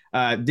floor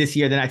this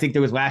year than I think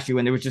there was last year,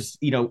 when there was just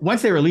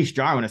once they released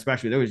Jarwin,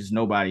 especially, there was just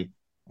nobody.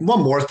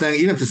 One more thing,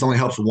 even if this only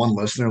helps one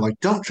listener, like,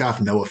 don't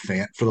draft Noah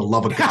Fant, for the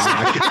love of God.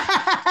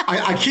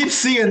 I keep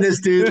seeing this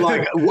dude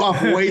like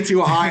up way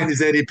too high in his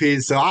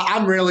ADPs. So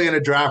I'm really in a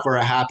draft where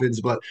it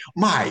happens, but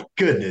my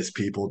goodness,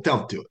 people,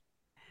 don't do it.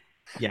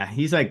 Yeah,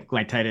 he's like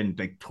tight end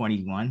like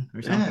 21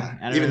 or something.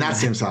 Yeah, even that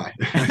seems high.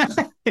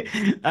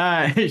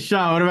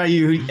 Sean, what about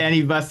you?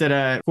 Any busted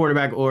a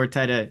quarterback or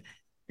tight end?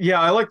 Yeah,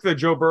 I like the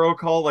Joe Burrow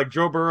call. Like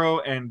Joe Burrow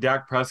and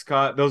Dak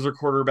Prescott, those are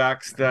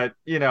quarterbacks that,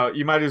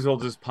 you might as well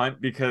just punt,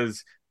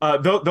 because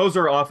those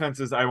are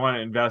offenses I want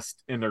to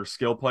invest in their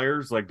skill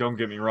players. Like, don't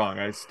get me wrong,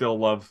 I still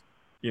love,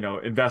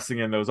 investing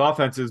in those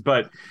offenses.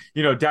 But,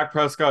 Dak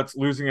Prescott's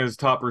losing his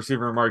top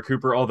receiver, Amari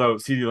Cooper, although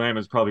CeeDee Lamb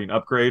is probably an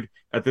upgrade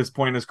at this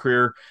point in his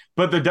career.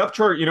 But the depth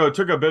chart, it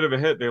took a bit of a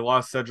hit. They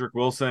lost Cedric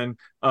Wilson.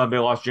 They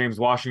lost James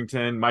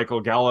Washington. Michael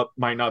Gallup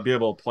might not be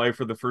able to play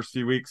for the first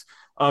few weeks.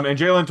 And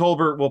Jalen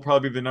Tolbert will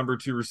probably be the number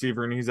 2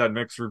 receiver, and he's had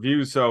mixed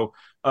reviews. So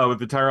with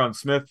the Tyron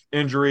Smith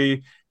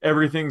injury,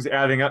 everything's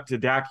adding up to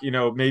Dak,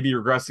 maybe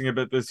regressing a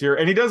bit this year.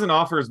 And he doesn't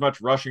offer as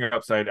much rushing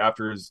upside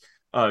after his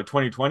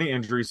 2020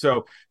 injury.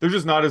 So there's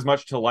just not as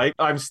much to like.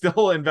 I'm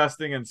still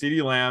investing in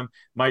CeeDee Lamb,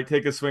 might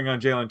take a swing on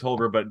Jalen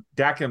Tolbert, but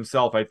Dak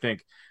himself, I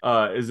think,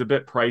 is a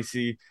bit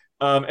pricey.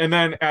 And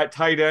then at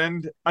tight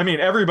end, I mean,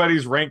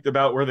 everybody's ranked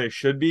about where they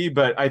should be,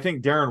 but I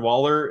think Darren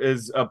Waller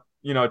is a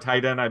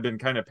tight end I've been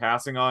kind of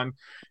passing on,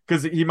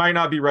 because he might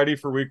not be ready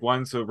for week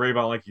 1. So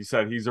Rayvon, like you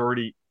said, he's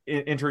already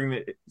entering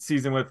the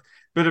season with a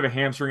bit of a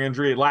hamstring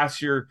injury.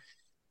 Last year,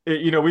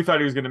 we thought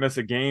he was going to miss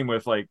a game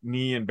with like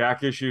knee and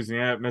back issues, and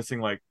he ended up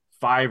missing like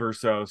 5 or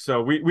so.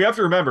 So we have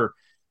to remember,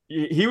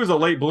 he was a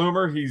late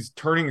bloomer. He's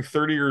turning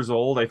 30 years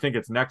old. I think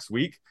it's next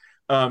week.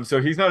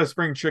 So he's not a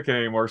spring chicken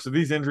anymore. So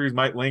these injuries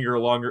might linger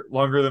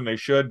longer than they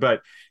should.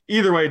 But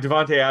either way,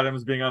 Devontae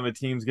Adams being on the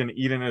team is going to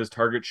eat into his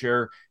target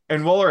share.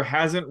 And Waller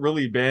hasn't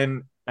really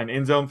been an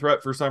end zone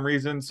threat for some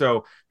reason. So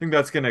I think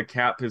that's going to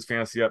cap his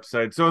fantasy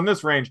upside. So in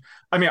this range,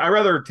 I mean, I'd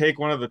rather take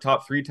one of the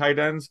top 3 tight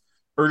ends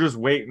or just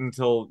wait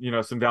until,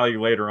 some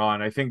value later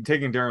on. I think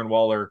taking Darren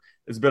Waller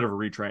is a bit of a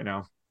reach right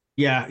now.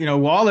 Yeah,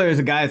 Waller is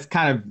a guy that's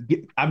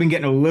I've been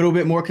getting a little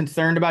bit more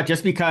concerned about,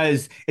 just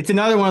because it's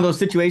another one of those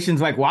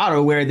situations like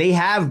Waddle where they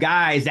have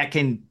guys that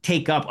can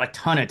take up a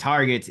ton of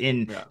targets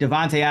in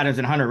Devontae Adams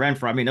and Hunter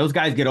Renfrow. I mean, those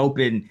guys get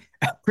open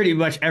pretty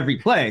much every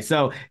play.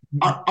 So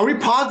are we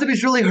positive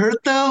he's really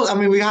hurt though? I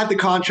mean, we had the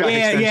contract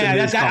extension.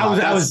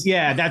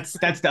 Yeah,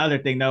 that's the other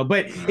thing though.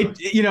 But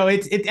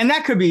it and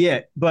that could be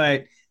it.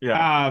 But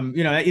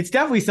it's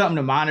definitely something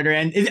to monitor.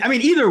 And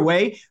either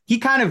way, he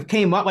kind of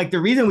came up, like,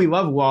 the reason we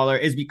love Waller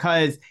is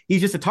because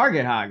he's just a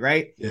target hog,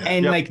 right? Yeah.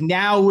 And like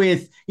now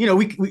with,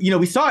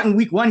 we saw it in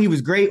week 1, he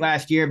was great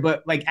last year,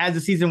 but like as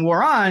the season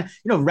wore on,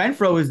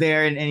 Renfrow was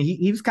there and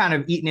he was kind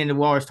of eating into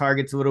Waller's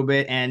targets a little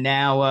bit. And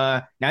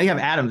now you have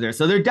Adams there.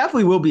 So there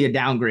definitely will be a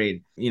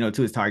downgrade,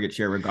 to his target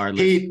share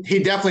regardless.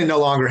 He definitely no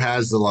longer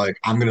has the, like,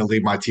 I'm going to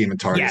lead my team in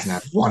targets and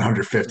have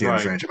 150 in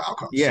his range of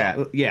outcomes. Yeah.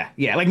 So.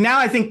 Yeah. Like now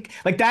I think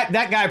like that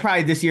guy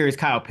probably this year is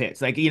Kyle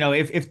Pitts. Like,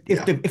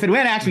 if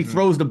Atlanta actually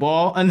throws the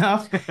ball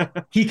enough,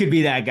 he could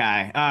be that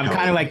guy.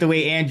 Kind of like the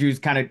way Andrews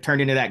kind of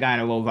turned into that guy in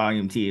a low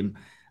volume team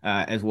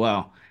as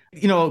well.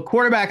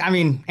 Quarterback,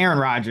 Aaron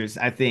Rodgers,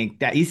 I think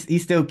that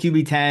he's still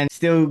QB 10,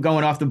 still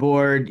going off the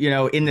board,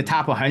 in the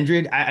top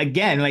 100.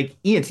 Again, like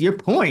Ian, to your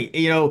point,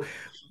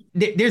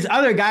 there's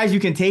other guys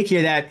you can take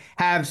here that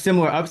have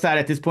similar upside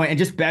at this point and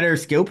just better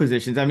skill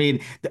positions. I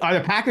mean, are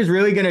the Packers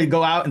really going to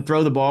go out and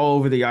throw the ball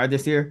over the yard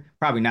this year?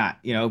 Probably not,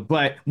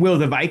 but will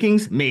the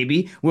Vikings?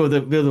 Maybe. Will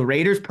the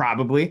Raiders?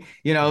 Probably,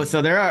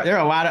 so there are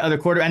a lot of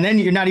other and then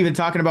you're not even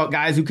talking about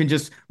guys who can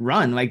just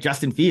run like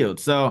Justin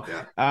Fields. So,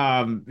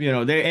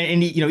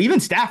 even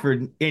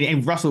Stafford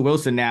and Russell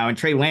Wilson now and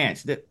Trey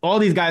Lance, all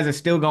these guys are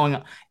still going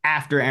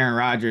after Aaron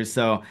Rodgers.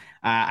 So,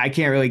 I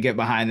can't really get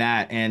behind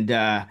that. And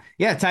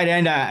tight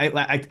end,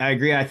 I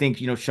agree. I think,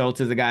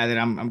 Schultz is a guy that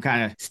I'm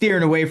kind of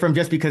steering away from,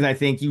 just because I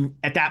think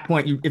at that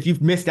point, if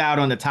you've missed out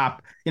on the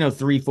top,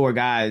 3-4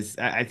 guys,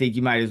 I think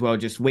you might as well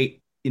just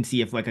wait and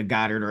see if like a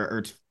Goddard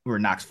or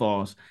Knox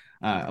falls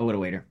a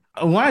little later.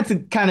 I wanted to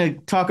kind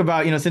of talk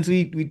about, since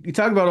we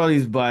talk about all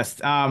these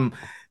busts,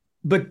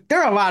 But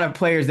there are a lot of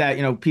players that,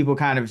 people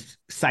kind of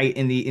cite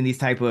in these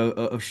type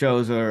of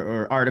shows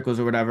or articles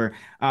or whatever.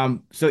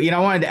 So, I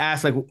wanted to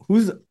ask, like,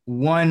 who's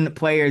one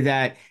player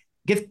that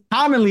gets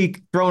commonly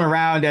thrown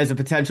around as a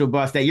potential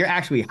bust that you're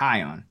actually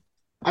high on?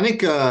 I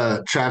think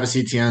Travis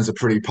Etienne is a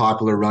pretty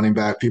popular running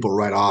back. People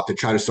right off they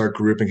try to start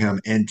grouping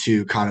him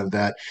into kind of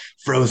that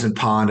frozen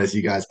pond, as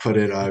you guys put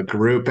it,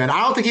 group. And I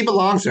don't think he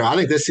belongs there. I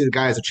think this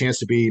guy has a chance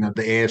to be, the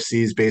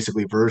AFC's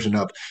basically version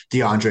of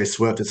DeAndre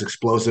Swift, this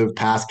explosive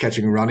pass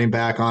catching running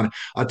back on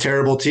a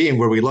terrible team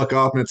where we look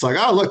up and it's like,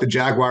 oh, look, the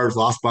Jaguars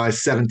lost by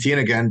 17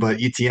 again,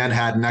 but Etienne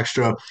had an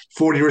extra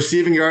 40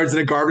 receiving yards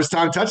and a garbage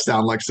time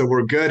touchdown. So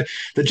we're good.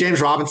 The James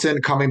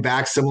Robinson coming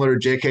back, similar to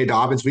J.K.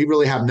 Dobbins, we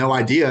really have no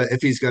idea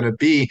if he's going to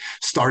be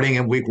starting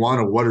in week 1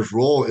 or what his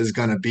role is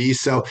going to be.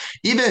 So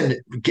even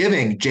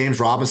giving James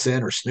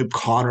Robinson or Snoop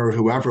Connor or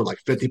whoever like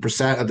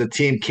 50% of the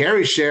team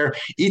carry share,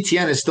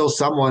 Etienne is still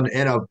someone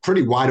in a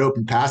pretty wide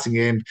open passing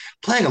game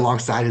playing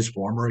alongside his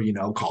former,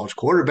 college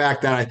quarterback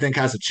that I think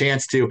has a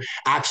chance to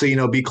actually,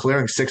 be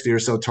clearing 60 or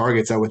so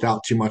targets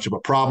without too much of a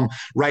problem.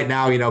 Right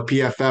now,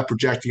 PFF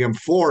projecting him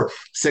for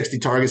 60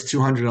 targets,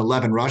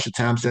 211 rush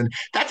attempts. And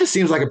that just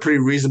seems like a pretty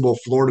reasonable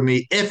floor to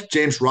me if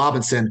James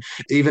Robinson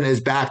even is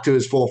back to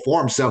his full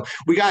form. So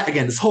we got,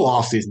 again, this whole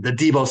offseason, the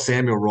Deebo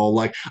Samuel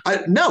role.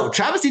 No,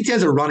 Travis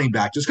Etienne's a running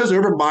back. Just because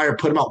Urban Meyer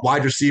put him out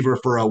wide receiver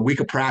for a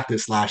week of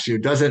practice last year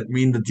doesn't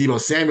mean the Deebo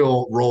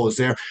Samuel role is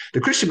there.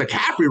 The Christian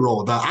McCaffrey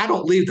role, the I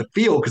don't leave the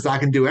field because I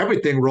can do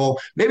everything role,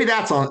 maybe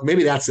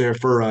that's there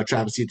for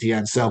Travis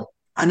Etienne. So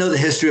I know the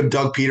history of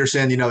Doug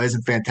Peterson,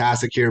 isn't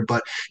fantastic here,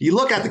 but you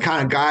look at the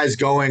kind of guys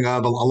going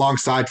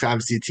alongside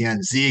Travis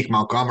Etienne, Zeke,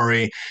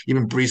 Montgomery,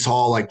 even Breece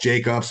Hall, like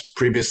Jacobs,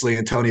 previously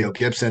Antonio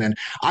Gibson. And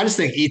I just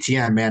think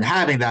Etienne, man,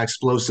 having that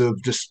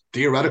explosive, just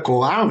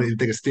theoretical, I don't even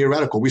think it's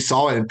theoretical. We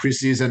saw it in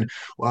preseason,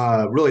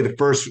 really the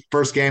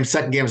first game.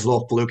 Second game is a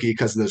little fluky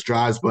because of those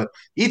drives, but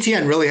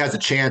Etienne really has a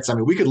chance. I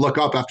mean, we could look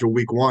up after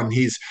week 1.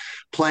 He's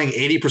playing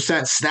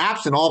 80%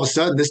 snaps, and all of a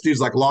sudden this dude's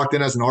like locked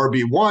in as an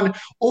RB1,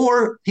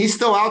 or he's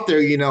still out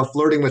there,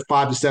 flirting with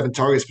 5 to 7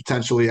 targets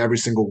potentially every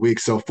single week.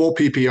 So full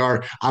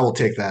PPR, I will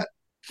take that.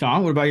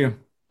 Sean, what about you?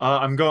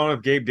 I'm going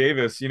with Gabe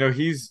Davis.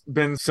 He's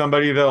been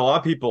somebody that a lot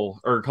of people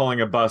are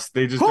calling a bust.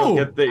 They just don't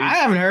get the. I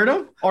haven't heard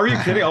him. Are you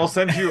kidding? I'll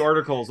send you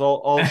articles.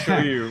 I'll show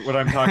you what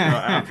I'm talking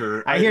about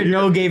after. I hear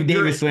no Gabe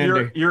Davis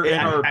slander. You're in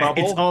our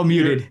bubble. It's all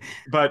muted.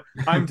 But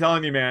I'm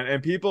telling you, man,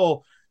 and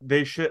people,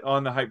 they shit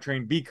on the hype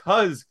train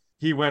because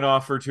he went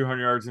off for 200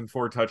 yards and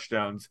 4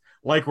 touchdowns.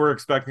 Like we're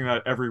expecting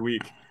that every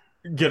week,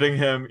 getting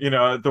him,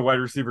 at the wide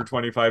receiver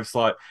 25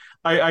 slot.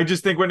 I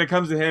just think when it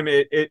comes to him,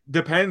 it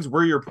depends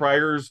where your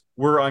priors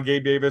were on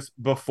Gabe Davis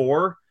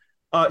before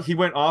he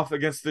went off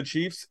against the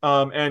Chiefs.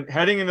 And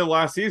heading into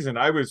last season,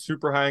 I was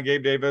super high on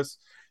Gabe Davis.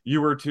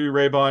 You were too,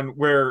 Raybon,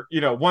 where,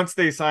 once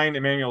they signed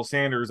Emmanuel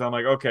Sanders, I'm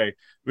like, okay,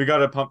 we got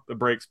to pump the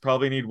brakes,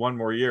 probably need 1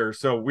 more year.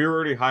 So we were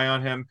already high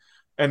on him.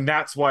 And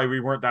that's why we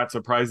weren't that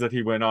surprised that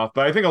he went off.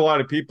 But I think a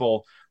lot of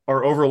people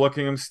are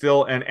overlooking him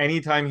still. And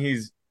anytime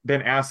he's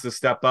been asked to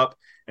step up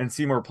and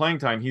see more playing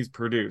time, he's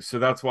produced. So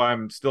that's why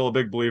I'm still a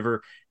big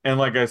believer. And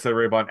like I said,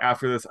 Raybon,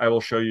 after this, I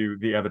will show you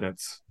the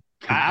evidence.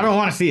 I don't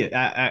want to see it.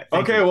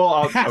 Okay,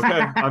 well,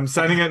 I'm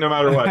sending it no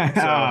matter what.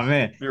 So oh,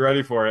 man. Be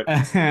ready for it.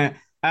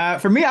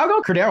 For me, I'll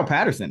go Cordero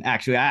Patterson,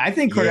 actually. I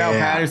think Cordero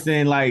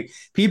Patterson,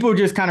 people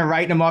just kind of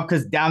writing him off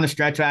because down the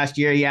stretch last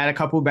year, he had a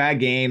couple bad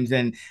games.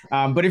 And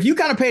but if you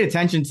kind of paid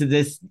attention to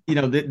this,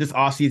 this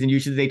offseason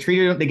usage, they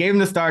treated him, they gave him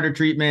the starter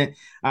treatment.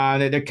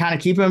 They're kind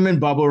of keeping him in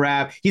bubble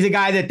wrap. He's a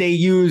guy that they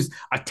use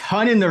a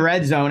ton in the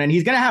red zone, and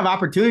he's going to have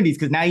opportunities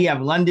because now you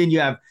have London, you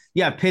have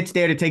Pitts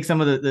there to take some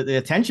of the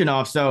attention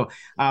off. So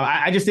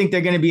I just think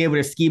they're going to be able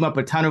to scheme up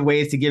a ton of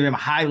ways to give him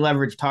high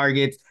leverage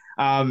targets.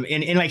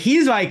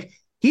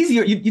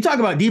 You talk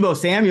about Deebo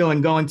Samuel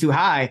and going too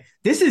high.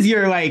 This is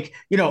your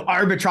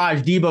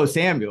arbitrage Deebo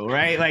Samuel,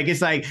 right?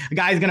 It's like a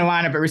guy's going to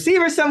line up at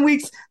receiver some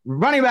weeks,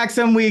 running back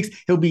some weeks.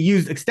 He'll be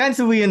used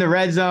extensively in the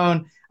red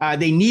zone.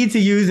 They need to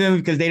use him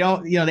because they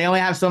don't, they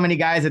only have so many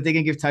guys that they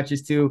can give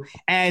touches to.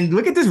 And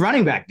look at this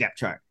running back depth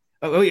chart.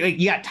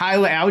 You got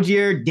Tyler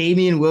Algier,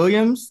 Damian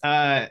Williams,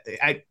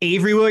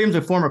 Avery Williams,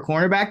 a former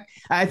cornerback,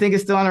 I think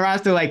is still on the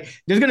roster.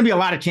 There's going to be a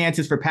lot of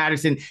chances for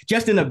Patterson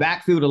just in the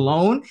backfield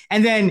alone.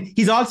 And then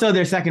he's also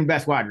their second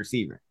best wide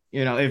receiver,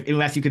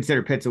 unless you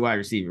consider Pitts a wide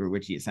receiver,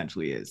 which he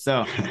essentially is.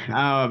 So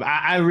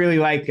I really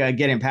like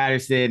getting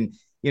Patterson,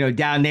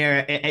 down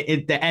there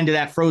at the end of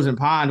that frozen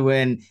pond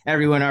when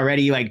everyone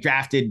already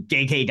drafted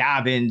J.K.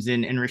 Dobbins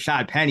and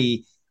Rashad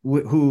Penny,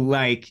 who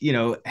I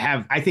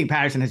think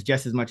Patterson has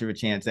just as much of a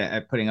chance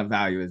at putting up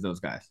value as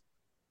those guys.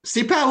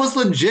 CPAT was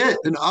legit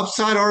an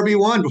upside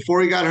RB1 before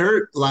he got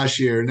hurt last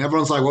year. And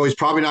everyone's like, well, he's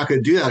probably not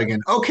going to do that again.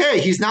 Okay,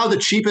 he's now the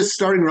cheapest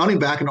starting running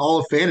back in all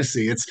of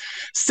fantasy. It's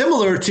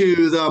similar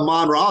to the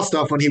Mon-Ra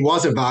stuff when he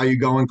was a value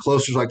going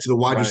closer to the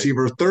wide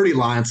receiver 30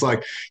 line. It's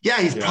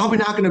he's probably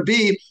not going to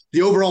be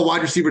the overall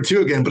wide receiver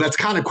 2 again, but that's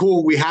kind of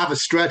cool. We have a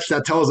stretch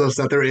that tells us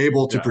that they're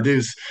able to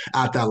produce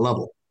at that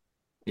level.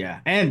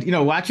 Yeah. And,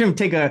 watch him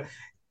take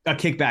a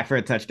kickback for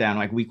a touchdown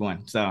like week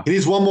 1. So he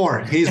needs one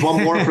more. He needs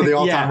one more for the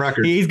all-time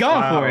record. He's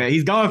going for it.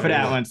 He's going for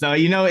that one. So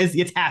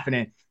it's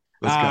happening.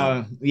 Let's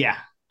go. Yeah.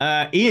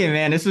 Ian,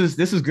 man, this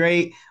was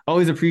great.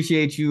 Always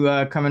appreciate you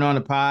coming on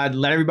the pod.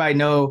 Let everybody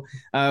know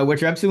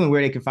what you're up to and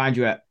where they can find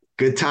you at.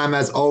 Good time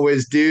as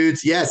always,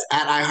 dudes. Yes,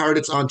 at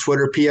iHeartIt's on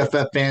Twitter,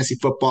 PFF Fantasy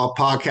Football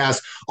Podcast,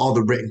 all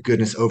the written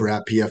goodness over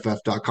at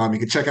PFF.com. You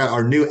can check out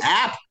our new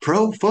app,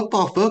 Pro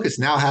Football Focus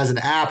now has an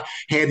app,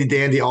 handy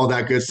dandy, all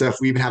that good stuff.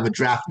 We even have a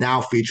Draft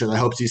Now feature that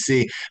helps you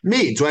see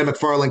me, Dwayne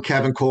McFarland,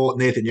 Kevin Cole,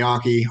 Nathan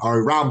Yonke,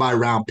 our round by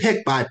round,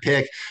 pick by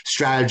pick,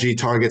 strategy,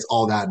 targets,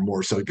 all that and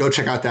more. So go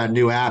check out that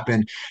new app.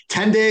 And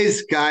 10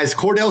 days, guys,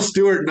 Cordell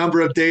Stewart,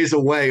 number of days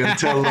away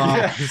until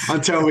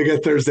we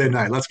get Thursday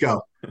night. Let's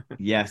go.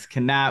 Yes,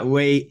 cannot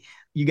wait.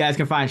 You guys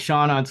can find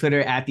Sean on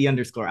Twitter at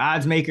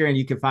 @the_oddsmaker, and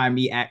you can find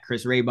me at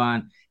Chris Raybon.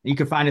 And you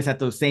can find us at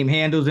those same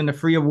handles in the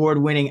free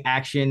award-winning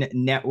Action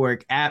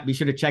Network app. Be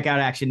sure to check out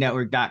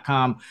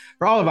actionnetwork.com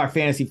for all of our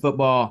fantasy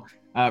football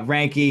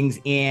rankings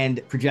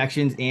and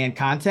projections and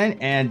content.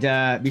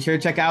 And be sure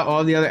to check out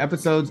all the other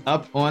episodes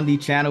up on the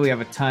channel. We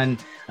have a ton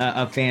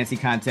of fantasy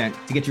content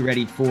to get you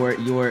ready for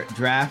your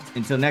draft.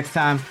 Until next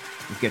time,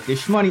 let's get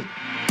this money.